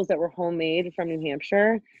edibles that were homemade from New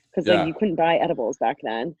Hampshire because like Yeah. you couldn't buy edibles back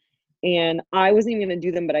then. And I wasn't even gonna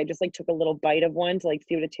do them, but I just like took a little bite of one to like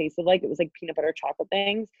see what it tasted like. It was like peanut butter chocolate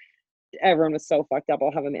things. Everyone was so fucked up.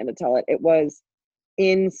 I'll have Amanda tell it. It was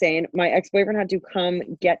insane. My ex-boyfriend had to come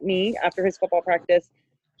get me after his football practice.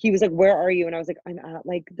 He was like, where are you? And I was like, I'm at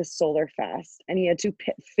like the Solar Fest. And he had to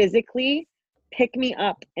physically pick me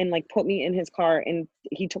up and like put me in his car. And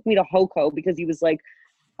he took me to Hoco because he was like,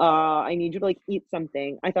 I need you to like eat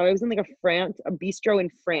something. I thought I was in like a bistro in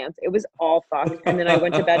France. It was all fucked. And then I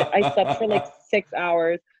went to bed. I slept for like 6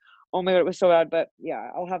 hours. Oh my God, it was so bad. But yeah,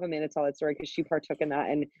 I'll have Amanda tell that story because she partook in that.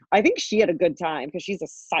 And I think she had a good time because she's a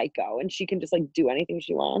psycho and she can just like do anything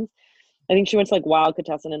she wants. I think she went to like Wild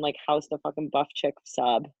Contestant and like housed a fucking buff chick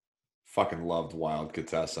sub. Fucking loved Wild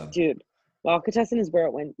Contestant. Dude, Wild Contestant is where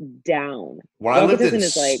it went down. When I Wild lived in Contestant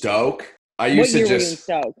is like, Stoke, I what used to year were you in just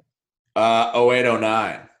Stoke? 08,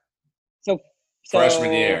 09. So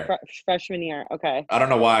Freshman year. Freshman year. Okay. I don't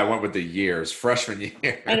know why I went with the years. Freshman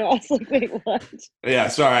year. I know. I was like, wait, what? Yeah,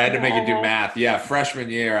 sorry, I had to make you do Yeah. math. Yeah, freshman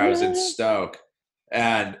year, I was in Yeah. Stoke,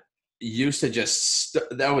 and used to just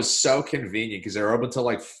that was so convenient because they were open till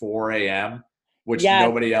like 4 a.m., which Yes.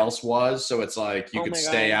 nobody else was. So it's like you Oh could my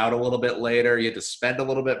stay God. out a little bit later. You had to spend a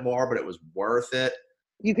little bit more, but it was worth it.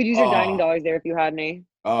 You could use your dining Oh, dollars there if you had any.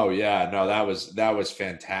 oh yeah, no, that was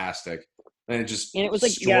fantastic. And just And it was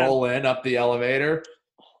like, yeah. stroll in up the elevator,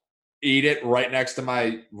 eat it right next to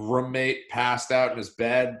my roommate passed out in his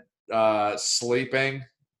bed, sleeping,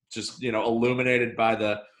 just illuminated by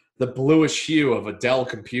the bluish hue of a Dell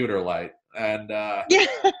computer light, and Yeah.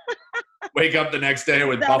 wake up the next day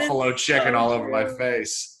with That buffalo is chicken so all over my true.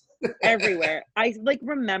 face. Everywhere. I like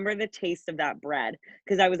remember the taste of that bread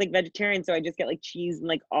because I was like vegetarian, so I just get like cheese and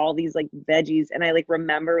like all these like veggies, and I like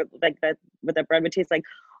remember like that what that bread would taste like.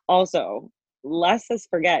 Also, let's us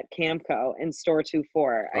forget Camco and Store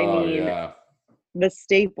 24. I Oh mean, yeah, the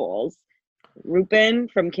staples. Rupin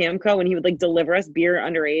from Camco, and he would like deliver us beer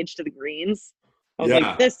underage to the greens. I was like,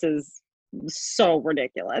 yeah. this is so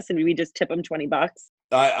ridiculous, and we just tip him $20.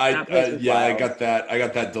 That place was Yeah, wild. I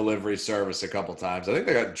got that delivery service a couple times. I think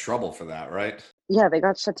they got in trouble for that, right? Yeah, they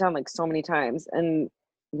got shut down like so many times, and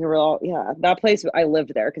we were all that place. I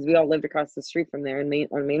lived there because we all lived across the street from there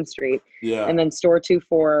on Main Street, Yeah. and then Store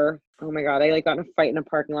 24. Oh my God, I like got in a fight in a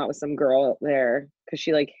parking lot with some girl there because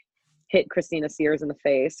she like hit Christina Sears in the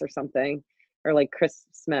face or something, or like Chris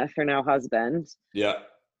Smith, her now husband. Yeah.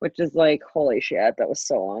 Which is like, holy shit, that was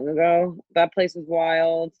so long ago. That place was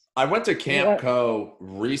wild. I went to Camp What? Co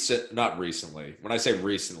not recently. When I say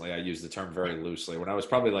recently, I use the term very loosely. When I was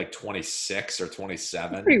probably like 26 or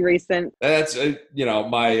 27. Pretty recent. That's my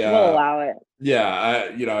We'll allow it. yeah,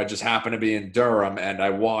 I just happened to be in Durham and I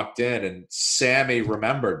walked in and Sammy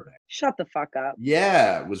remembered me. Shut the fuck up.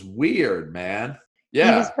 Yeah, it was weird, man. He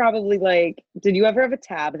Yeah. was probably like, did you ever have a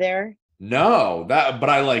tab there? No, but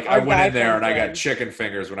I Our went guy in there and I got friend chicken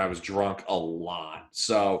fingers when I was drunk a lot.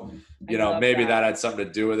 So, I love maybe that that. had something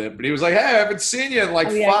to do with it. But he was like, "Hey, I haven't seen you in like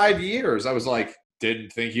Oh, yeah. 5 years." I was like,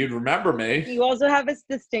 Didn't think you'd remember me. You also have a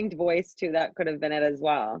distinct voice too. That could have been it as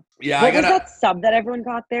well. Yeah, What was that sub that everyone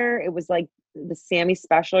got there? It was like the Sammy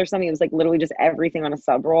special or something. It was like literally just everything on a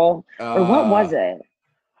sub roll. Or what was it?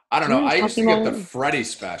 I don't Do you know. what I I'm used to talking get the about? Freddy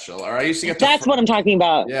special, or I used to get the. That's what I'm talking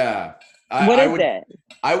about. Yeah. What is it?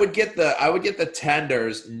 I would get the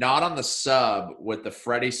tenders not on the sub with the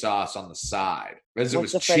Freddy sauce on the side because it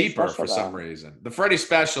What's was the Freddy cheaper special, for some reason. The Freddy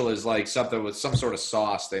special is like something with some sort of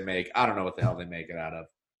sauce they make. I don't know what the hell they make it out of.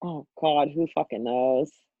 Oh God, who fucking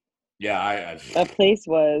knows? Yeah, That place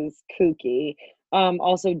was kooky.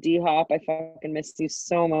 Also D Hop, I fucking missed you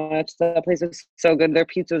so much. That place was so good. Their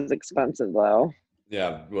pizza was expensive though.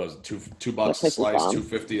 yeah, it was $2 That a place was slice, bomb.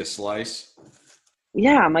 $2.50 a slice.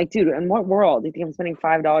 Yeah, I'm like, dude, in what world do you think I'm spending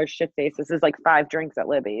 $5 shit face? This is like 5 drinks at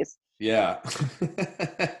Libby's. Yeah.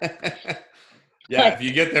 Yeah, Like, if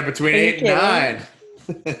you get there between are you 8 and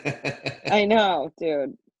 9. I know,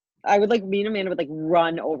 dude. I would like, me and Amanda would like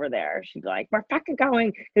run over there. She'd be like, we're fucking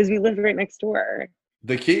going, because we lived right next door.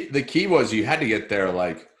 The key was you had to get there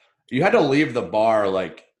like you had to leave the bar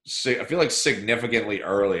like I feel like significantly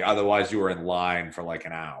early, otherwise you were in line for like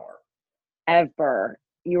an hour. Ever.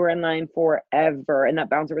 You were in line forever, and that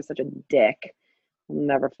bouncer was such a dick. I'll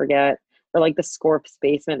never forget. Or like the Scorp's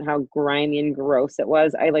basement, how grimy and gross it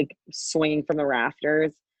was. I like swinging from the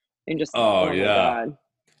rafters and just Oh my yeah, God.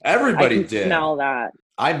 everybody I can did. smell that.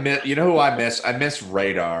 I miss. You know who I miss? I miss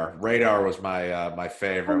Radar. Radar was my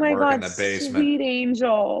favorite. Oh my Work in God, the basement. sweet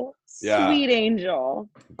angel. Yeah, Sweet angel.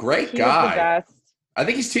 great He guy. was the best. I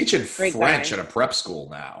think he's teaching Great French guy. at a prep school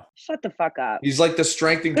now. Shut the fuck up. He's like the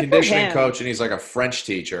strength and Good for conditioning him. coach, and he's like a French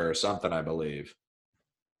teacher or something, I believe.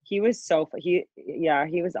 He was he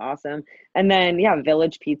was awesome. And then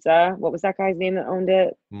Village Pizza. What was that guy's name that owned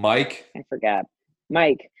it? Mike. I forget.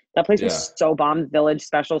 Mike. That place was so bomb. Village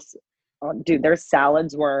Specials. Oh, dude, their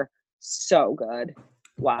salads were so good.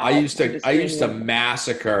 Wow. I used to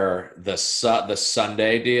massacre the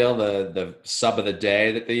Sunday deal, the sub of the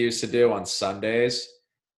day that they used to do on Sundays.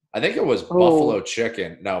 I think it was buffalo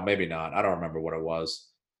chicken. No, maybe not. I don't remember what it was.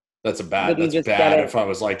 That's bad. If I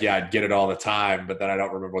was like, yeah, I'd get it all the time, but then I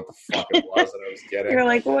don't remember what the fuck it was that I was getting. You're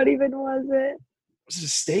like, what even was it? Was it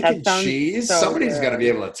steak and cheese? So Somebody's got to be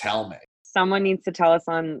able to tell me. Someone needs to tell us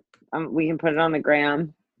on. We can put it on the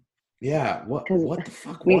gram. Yeah. What the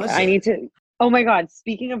fuck was it? I need to. Oh my God.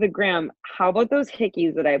 Speaking of the gram, how about those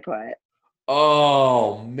hickeys that I put?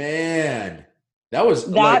 Oh man,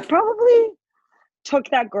 that probably took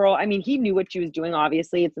that girl. I mean, he knew what she was doing.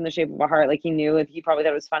 Obviously, It's in the Shape of a Heart. Like he knew he probably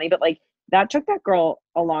thought it was funny, but like that took that girl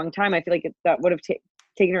a long time. I feel like that would have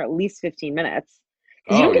taken her at least 15 minutes.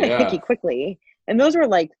 You don't get a hickey quickly, and those were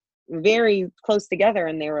like very close together,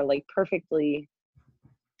 and they were like perfectly.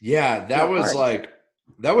 Yeah, that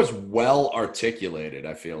was well articulated.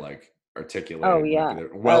 I feel like articulated. Oh yeah,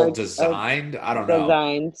 well designed. I don't know.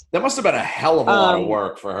 Designed. That must have been a hell of a lot of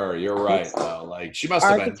work for her. You're right, though. Like she must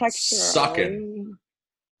have been sucking,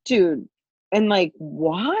 dude. And like,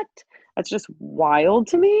 what? That's just wild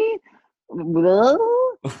to me.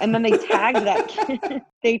 And then they tagged that kid.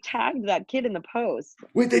 They tagged that kid in the post.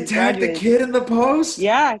 Wait, they tagged the kid in the post?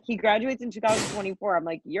 Yeah, he graduates in 2024. I'm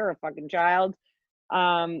like, you're a fucking child.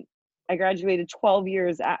 I graduated 12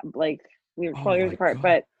 years we were 12 years apart,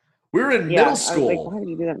 but we were in middle school. I was like, why did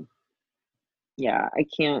you do that? Yeah, I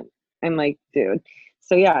can't. I'm like, dude.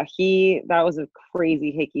 So yeah, that was a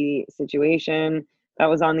crazy hickey situation that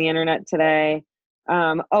was on the internet today.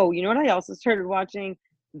 Oh, you know what I also started watching?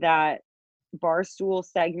 That Barstool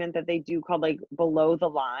segment that they do called like Below the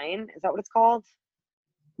Line. Is that what it's called?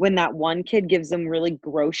 When that one kid gives them really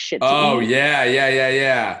gross shit to eat. Oh,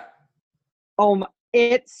 yeah. Oh,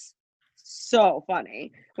 it's so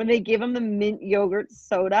funny. When they give him the mint yogurt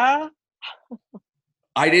soda.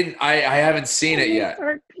 I haven't seen it yet.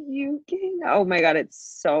 Start puking. Oh my God,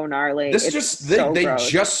 it's so gnarly. They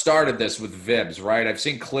just started this with Vibs, right? I've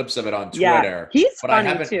seen clips of it on Twitter. He's but funny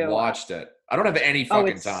I haven't too. watched it. I don't have any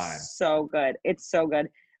fucking time. So good. It's so good.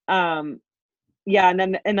 Yeah,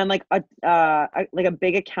 and then like a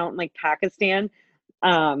big account in like Pakistan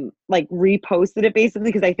like reposted it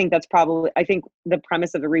basically because I think the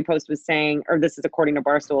premise of the repost was saying, or this is according to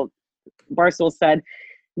Barstool said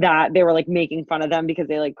that they were like making fun of them because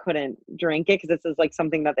they like couldn't drink it because this is like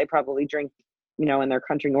something that they probably drink, in their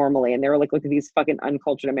country normally, and they were like, look at these fucking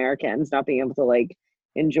uncultured Americans not being able to like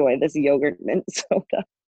enjoy this yogurt mint soda.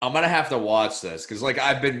 I'm gonna have to watch this because like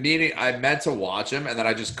I meant to watch him and then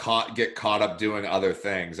I just get caught up doing other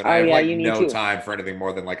things and I have like no time for anything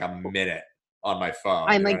more than like a minute on my phone.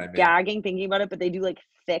 I'm like gagging thinking about it, but they do like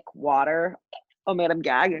thick water. Oh man, I'm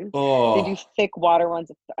gagging. They do Oh, thick water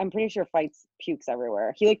ones. I'm pretty sure fights pukes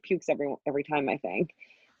everywhere. He like pukes every time, I think.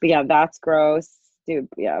 But yeah, that's gross, dude.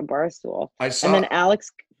 Yeah, Barstool. I And then saw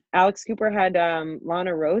Alex Cooper had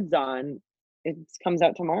Lana Rhodes on. It comes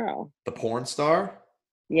out tomorrow. the porn star.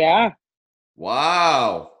 Yeah,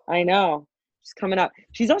 Wow. I know. She's coming up.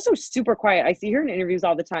 She's also super quiet. I see her in interviews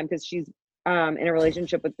all the time because she's in a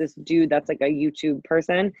relationship with this dude that's like a YouTube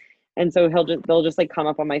person. And so they'll just like come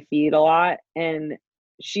up on my feed a lot. And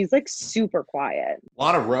she's like super quiet A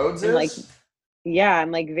lot of Rhodes and like, is. yeah,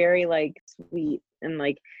 and like very like sweet and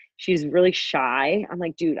like she's really shy. I'm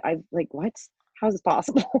like, dude, I like what? How's this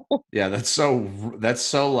possible? Yeah, that's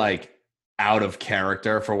so like out of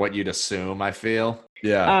character for what you'd assume, I feel.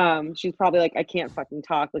 Yeah. She's probably like, I can't fucking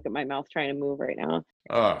talk. Look at my mouth trying to move right now.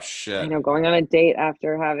 Oh I shit. know going on a date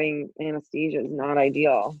after having anesthesia is not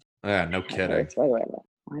ideal. Yeah, no My head kidding. hurts.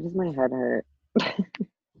 Why does my head hurt?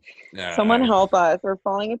 Someone Yeah. help us. We're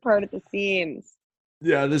falling apart at the seams.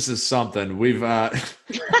 Yeah, this is something. We've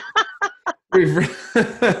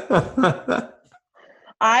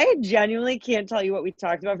I genuinely can't tell you what we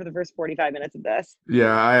talked about for the first 45 minutes of this.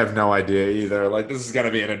 Yeah, I have no idea either. Like this is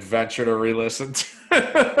gonna be an adventure to re-listen to.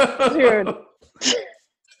 Dude.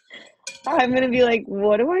 I'm gonna be like,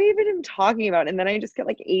 what do I even am talking about? And then I just get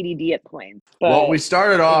like ADD at points. Well, we But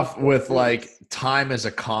started off it with like proves. time as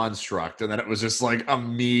a construct, and then it was just like Bro,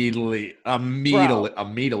 immediately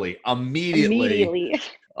immediately.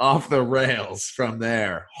 off the rails from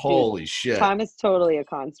there. Dude, Holy shit. time is totally a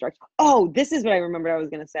construct. Oh, this is what I remembered I was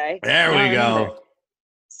gonna say. There Now I we remember. go.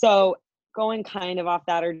 So going kind of off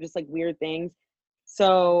that are just like weird things.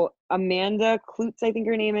 So Amanda Klutz, I think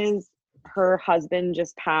her name is, her husband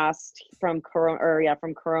just passed from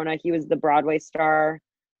corona. He was the Broadway star.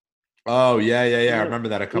 Oh, yeah, yeah, yeah. I You know, remember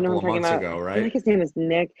that a you know couple what I'm of talking months about? ago, I feel right? like his name is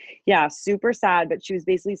Nick. Yeah, super sad. But she was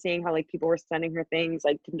basically saying how like people were sending her things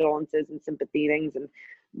like condolences and sympathy things and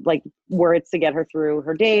like words to get her through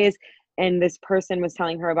her days. And this person was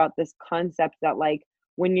telling her about this concept that like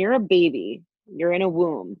when you're a baby, you're in a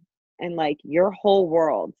womb and like your whole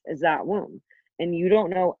world is that womb. And you don't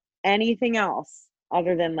know anything else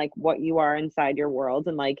other than like what you are inside your world.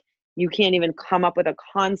 And like you can't even come up with a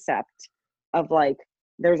concept of like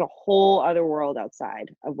there's a whole other world outside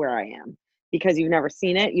of where I am because you've never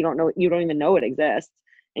seen it. You don't know, you don't even know it exists.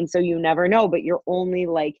 And so you never know, but you're only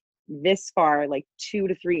like this far, like 2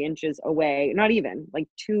 to 3 inches away, not even like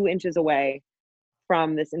 2 inches away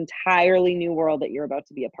from this entirely new world that you're about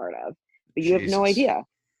to be a part of, but you have no Jesus. idea.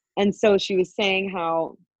 And so she was saying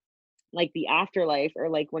how like the afterlife or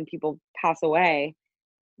like when people pass away,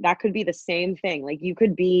 that could be the same thing. Like you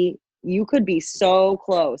could be so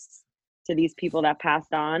close to these people that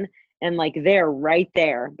passed on and like they're right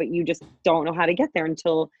there, but you just don't know how to get there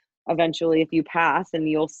until eventually if you pass and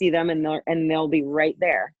you'll see them and they'll be right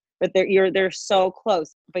there. But they're so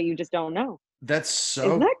close, but you just don't know. That's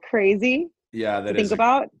Isn't so that crazy yeah, to think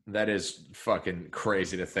about? that is fucking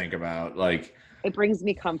crazy to think about. Like, It brings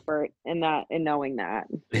me comfort in knowing that.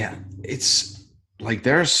 yeah, it's like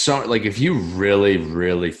there's so like if you really,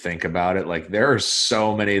 really think about it, like there are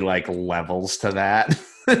so many like levels to that.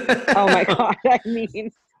 Oh my God. I mean,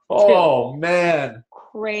 dude, Oh man.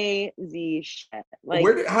 crazy shit. Like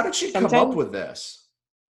How did she come up sometimes with this?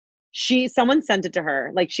 someone sent it to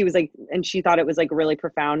her. Like she was like, and she thought it was like really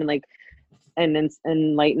profound and like, and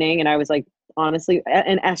enlightening. And I was like, honestly,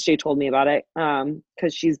 and SJ told me about it.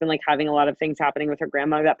 Cause she's been like having a lot of things happening with her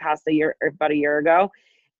grandmother that passed about a year ago.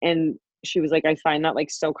 And she was like, I find that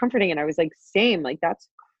like so comforting. And I was like, same, like that's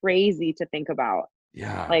crazy to think about.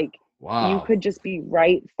 Yeah. Like you Wow. could just be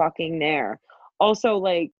right fucking there. Also,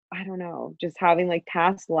 like, I don't know, just having like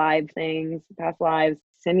past lives,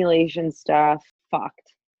 simulation stuff,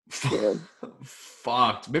 fucked, dude.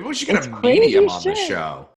 Fucked. Maybe we should get It's a crazy medium on the shit.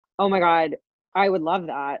 show. Oh my God. I would love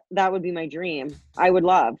that. That would be my dream. I would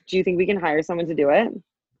love. Do you think we can hire someone to do it?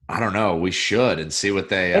 I don't know. We should and see what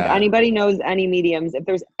they If anybody knows any mediums, if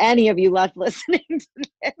there's any of you left listening to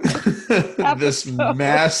this this episode,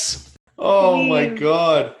 mess. Oh my please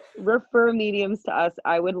god. refer mediums to us.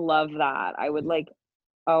 I would love that. I would like,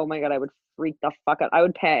 oh my God, I would freak the fuck out. I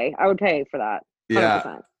would pay. I would pay for that. Yeah.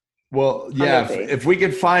 100%. Well, I yeah, would be. if we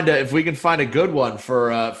can find a good one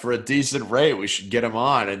for a decent rate, we should get them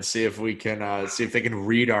on and see if we can see if they can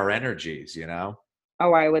read our energies, you know?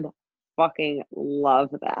 Oh, I would fucking love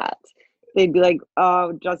that. They'd be like,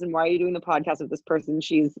 oh, Justin, why are you doing the podcast with this person?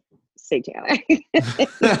 She's satanic.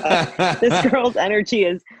 This girl's energy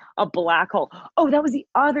is a black hole. Oh, that was the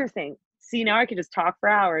other thing. See, now I could just talk for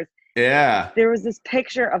hours. Yeah. There was this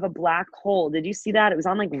picture of a black hole. Did you see that? It was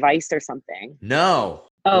on like Vice or something. No.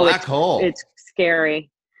 Oh, Black hole. it's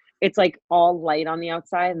scary. it's like all light on the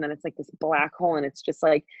outside, and then it's like this black hole, and it's just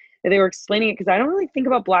like they were explaining it, because I don't really think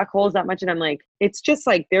about black holes that much, and I'm like, it's just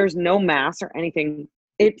like there's no mass or anything.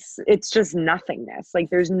 It's just nothingness.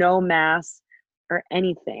 Like there's no mass or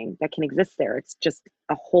anything that can exist there. It's just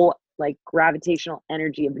a whole like gravitational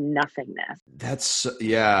energy of nothingness. That's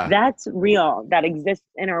real. That exists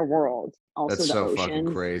in our world. Also, that's the so oceans.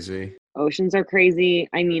 fucking crazy. Oceans are crazy.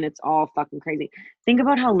 I mean, it's all fucking crazy. Think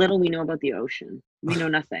about how little we know about the ocean. We know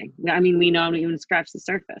nothing. I mean, we don't even scratch the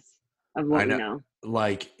surface of what we know.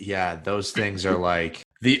 Like, yeah, those things are like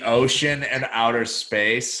the ocean and outer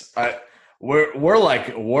space. We're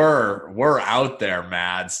out there,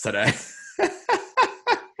 Mads, today.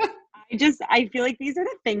 I feel like these are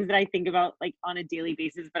the things that I think about like on a daily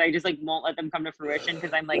basis, but I just like won't let them come to fruition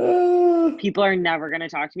because I'm like, people are never going to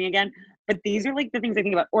talk to me again. But these are like the things I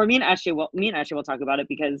think about. Or me and Ashley will talk about it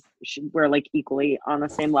because we're like equally on the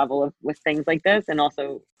same level with things like this. And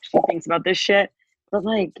also she thinks about this shit. But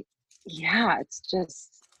like, yeah, it's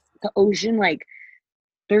just the ocean. Like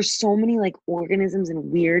there's so many like organisms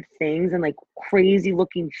and weird things and like crazy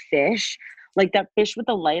looking fish. Like that fish with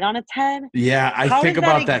the light on its head. Yeah, I think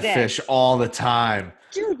about that fish all the time.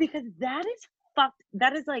 Dude, because that is fucked.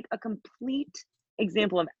 That is like a complete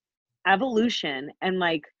example of evolution. And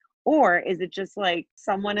like, or is it just like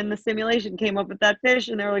someone in the simulation came up with that fish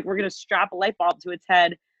and they're like, we're going to strap a light bulb to its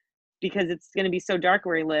head because it's going to be so dark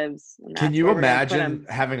where he lives. Can you imagine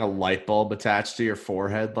having a light bulb attached to your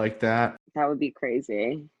forehead like that? That would be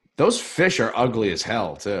crazy. Those fish are ugly as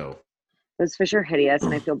hell too. Those fish are hideous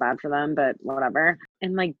and I feel bad for them, but whatever.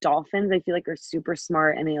 And like dolphins, I feel like are super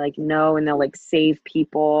smart and they like know and they'll like save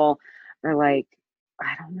people or like,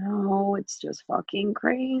 I don't know. It's just fucking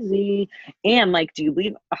crazy. And like, do you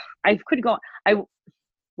believe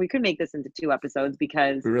we could make this into 2 episodes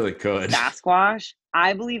because we really could. Sasquatch.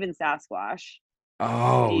 I believe in Sasquatch.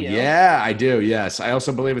 Oh yeah, I do. Yes. I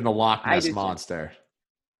also believe in the Loch Ness Monster. Too.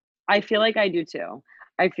 I feel like I do too.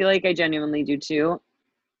 I feel like I genuinely do too.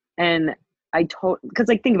 And because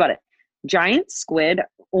like think about it, giant squid,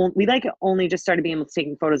 we like only just started being able to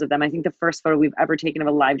taking photos of them. I think the first photo we've ever taken of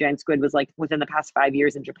a live giant squid was like within the past 5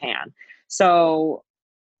 years in Japan. So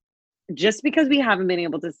just because we haven't been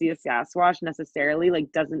able to see a Sasquatch necessarily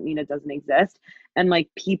like doesn't mean it doesn't exist. And like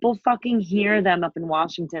people fucking hear them up in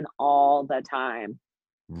Washington all the time.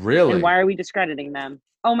 Really? And why are we discrediting them?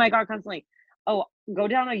 Oh my God, constantly. Oh, go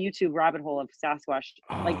down a YouTube rabbit hole of Sasquatch.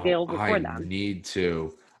 Like they'll record them. I need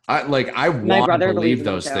to. I want to believe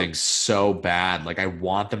those things so bad. Like I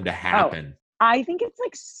want them to happen. I think it's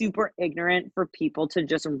like super ignorant for people to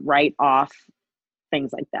just write off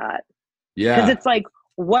things like that. Yeah. Because it's like,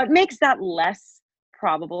 what makes that less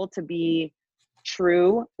probable to be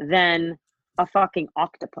true than a fucking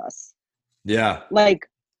octopus? Yeah. Like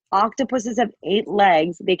octopuses have 8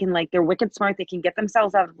 legs. They can like, they're wicked smart. They can get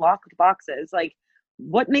themselves out of locked boxes. Like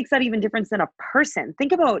what makes that even different than a person?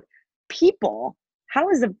 Think about people. How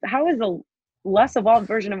is a less evolved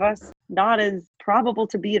version of us not as probable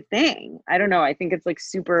to be a thing? I don't know. I think it's like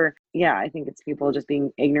super. Yeah, I think it's people just being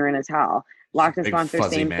ignorant as hell. Loch Ness Monster,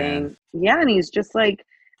 same thing. Yeah, and he's just like,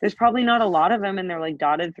 there's probably not a lot of them, and they're like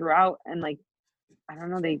dotted throughout, and like, I don't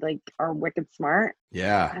know, they like are wicked smart.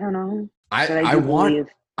 Yeah, I don't know.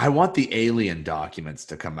 I want the alien documents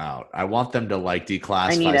to come out. I want them to like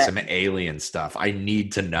declassify some alien stuff. I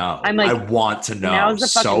need to know. I'm like, I want to know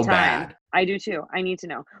so bad. I do too. I need to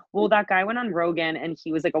know. Well, that guy went on Rogan and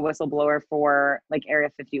he was like a whistleblower for like Area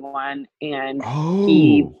 51. And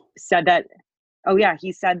he said that,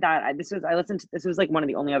 he said that this was like one of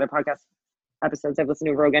the only other podcast episodes I've listened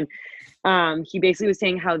to Rogan. He basically was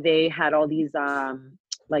saying how they had all these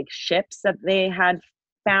like ships that they had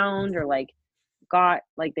found or like got,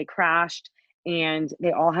 like they crashed, and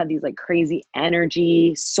they all had these like crazy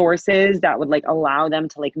energy sources that would like allow them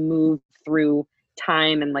to like move through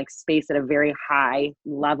time and like space at a very high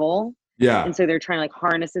level. Yeah. And so they're trying to like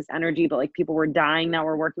harness this energy, but like people were dying that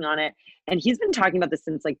were working on it. And he's been talking about this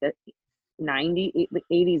since like the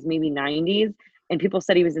 80s, maybe 90s. And people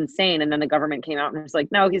said he was insane. And then the government came out and was like,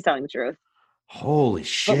 no, he's telling the truth. Holy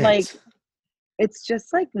shit. But like, it's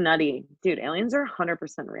just like nutty. Dude, aliens are 100%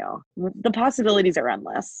 real. The possibilities are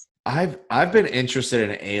endless. I've been interested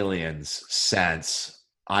in aliens since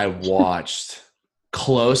I watched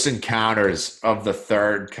Close Encounters of the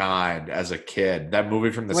Third Kind as a kid. That movie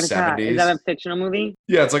from the 70s. Is that a fictional movie?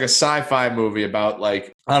 Yeah, it's like a sci-fi movie about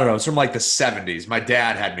like, I don't know, it's from like the 70s. My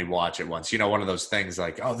dad had me watch it once. You know, one of those things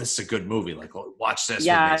like, oh, this is a good movie. Like, oh, watch this with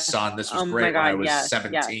my son. This was great when I was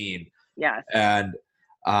 17. Yes. And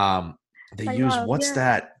they use, what's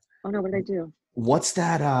that? Oh no, what did I do? what's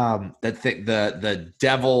that that thing, the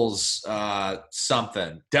devil's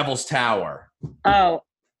something, devil's tower. Oh,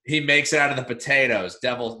 He makes it out of the potatoes.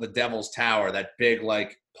 The devil's tower, that big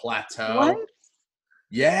like what? plateau.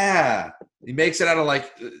 Yeah, he makes it out of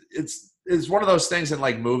like it's one of those things in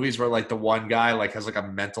like movies where like the one guy like has like a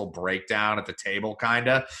mental breakdown at the table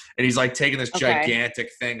kinda, and he's like taking this Okay. gigantic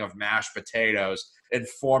thing of mashed potatoes and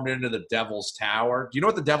formed it into the devil's tower. Do you know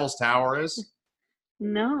what the devil's tower is?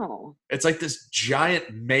 No. It's like this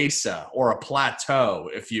giant mesa or a plateau,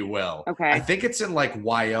 if you will. I Okay. think it's in like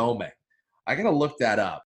Wyoming. I gotta look that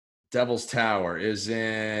up. Devil's Tower is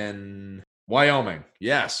in Wyoming.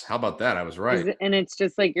 Yes. How about that? I was right. And it's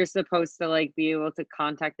just like you're supposed to like be able to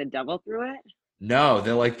contact the devil through it? No,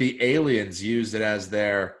 they're like the aliens used it As as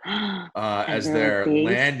their their base?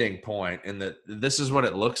 landing point, and this is what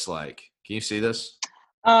it looks like. Can you see this?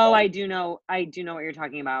 Oh, I do know. I do know what you're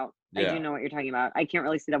talking about. I do Yeah. know what you're talking about. I can't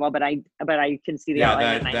really see that well, but I can see the Yeah,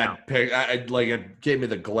 outline and that I know. that pic, I like it gave me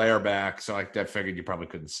the glare back, so I figured you probably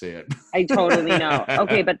couldn't see it. I totally know.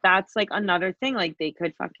 Okay, but that's like another thing. Like they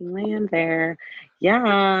could fucking land there.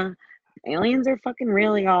 Yeah. Aliens are fucking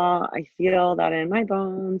real, y'all. I feel that in my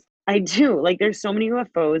bones. I do. Like there's so many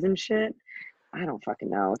UFOs and shit. I don't fucking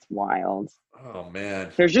know. It's wild. Oh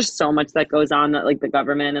man. There's just so much that goes on that like the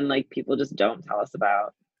government and like people just don't tell us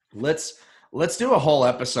about. Let's let's do a whole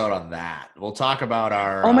episode on that. We'll talk about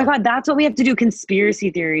our Oh my god, that's what we have to do,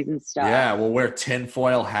 conspiracy theories and stuff. yeah, we'll wear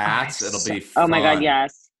tinfoil Oh, I have hats. It'll so, be oh my god, fun.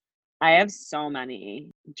 yes. I have so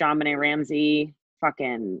many. John Benet Ramsey,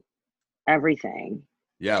 fucking everything.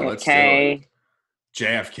 Yeah, let's do it. JFK,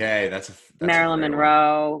 JFK, that's a Marilyn great one.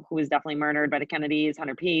 Monroe, who was definitely murdered by the Kennedys,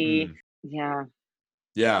 Hunter P. Mm, Yeah,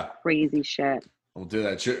 yeah, crazy shit. we'll do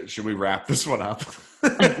that. Should we wrap this one up?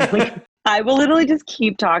 Like, I will literally just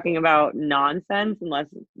keep talking about nonsense unless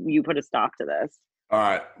you put a stop to this. All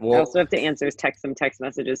right. I Well, also have to answer some text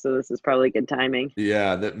messages, so this is probably good timing.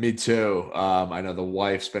 yeah, me too. I know the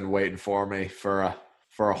wife's been waiting for me for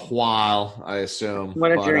a while, I assume.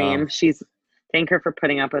 What a But dream. Thank her for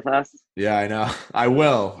putting up with us. yeah, I know. I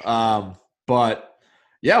will. But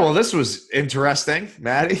yeah, well, this was interesting,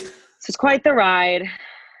 Maddie. This was quite the ride.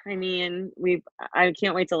 I mean, I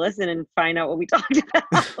can't wait to listen and find out what we talked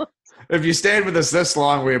about. If you stayed with us this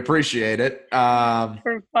long, we appreciate it.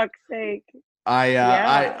 For fuck's sake.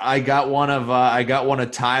 I got one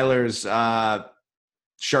of Tyler's Oh,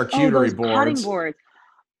 those charcuterie cutting boards. boards.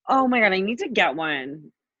 Oh my god, I need to get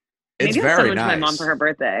one. It's Maybe I'll send very one to my mom for nice. her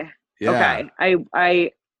birthday. Yeah. Okay.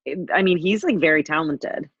 I mean, he's like very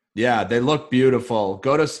talented. Yeah, they look beautiful.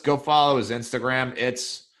 Go follow his Instagram.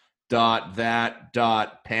 It's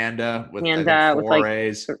 .that.panda with I And think with four like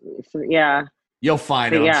A's. yeah. You'll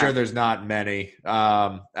find But him. I'm yeah, sure there's not many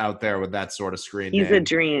out there with that sort of screen he's a name.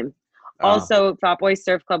 dream. Um, Also, Fat Boy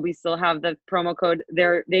Surf Club, we still have the promo code.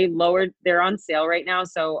 They're on sale right now,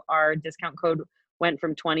 so our discount code went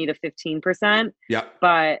from 20 to 15%. yep.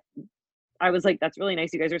 But I was like, that's really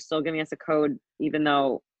nice. You guys are still giving us a code, even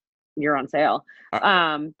though you're on sale.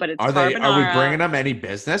 Are, But it's are we carbonara. bringing them any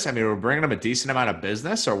business? I mean, we're bringing them a decent amount of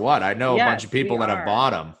business or what? I know a bunch Yes, of we people that have are. bought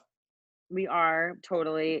them. We are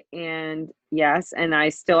totally. And yes, and I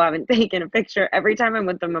still haven't taken a picture. Every time I'm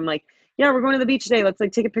with them, I'm like, yeah, we're going to the beach today. Let's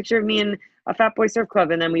like take a picture of me and a Fat Boy Surf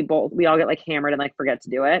Club. And then we all get like hammered and like forget to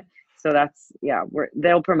do it. So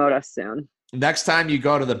they'll promote us soon. Next time you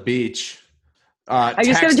go to the beach, I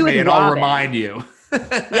just got to text do it me with and I'll Robin. remind you.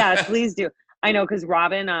 Yeah, please do. I know because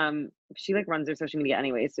Robin, she like runs her social media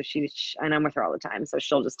anyway, so and I'm with her all the time, so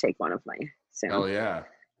she'll just take one of my soon. Hell yeah.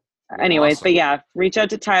 Well, Anyways, but awesome. yeah, reach out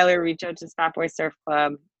to Tyler, reach out to Fat Boy Surf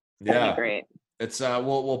Club. It's gonna be Yeah. great. It's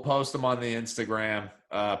we'll post them on the Instagram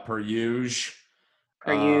per usual.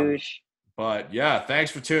 Per usual. But yeah,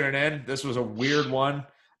 thanks for tuning in. This was a weird one.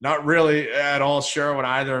 Not really at all sure what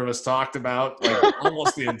either of us talked about, like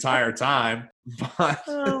almost the entire time. But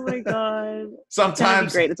Oh my god, it's gonna be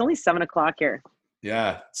sometimes, great. It's only 7 o'clock here.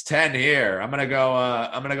 yeah, it's 10 here. I'm gonna go.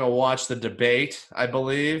 I'm gonna go watch the debate. I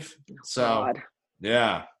believe so. God,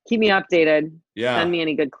 Yeah, keep me updated. yeah. Send me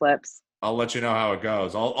any good clips. I'll let you know how it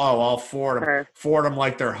goes. I'll Per forward them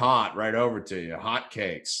like they're hot right over to you. Hot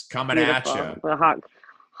cakes coming at you. beautiful. The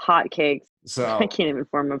hot cakes. I So can't even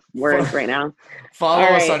form of words right now. follow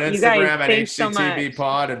All us on right, you guys. Instagram at Thanks so much. HCTB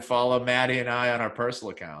Pod and follow Maddie and I on our personal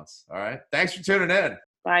accounts. All right. Thanks for tuning in.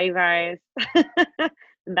 Bye, you guys.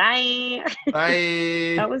 Bye.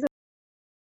 Bye. That was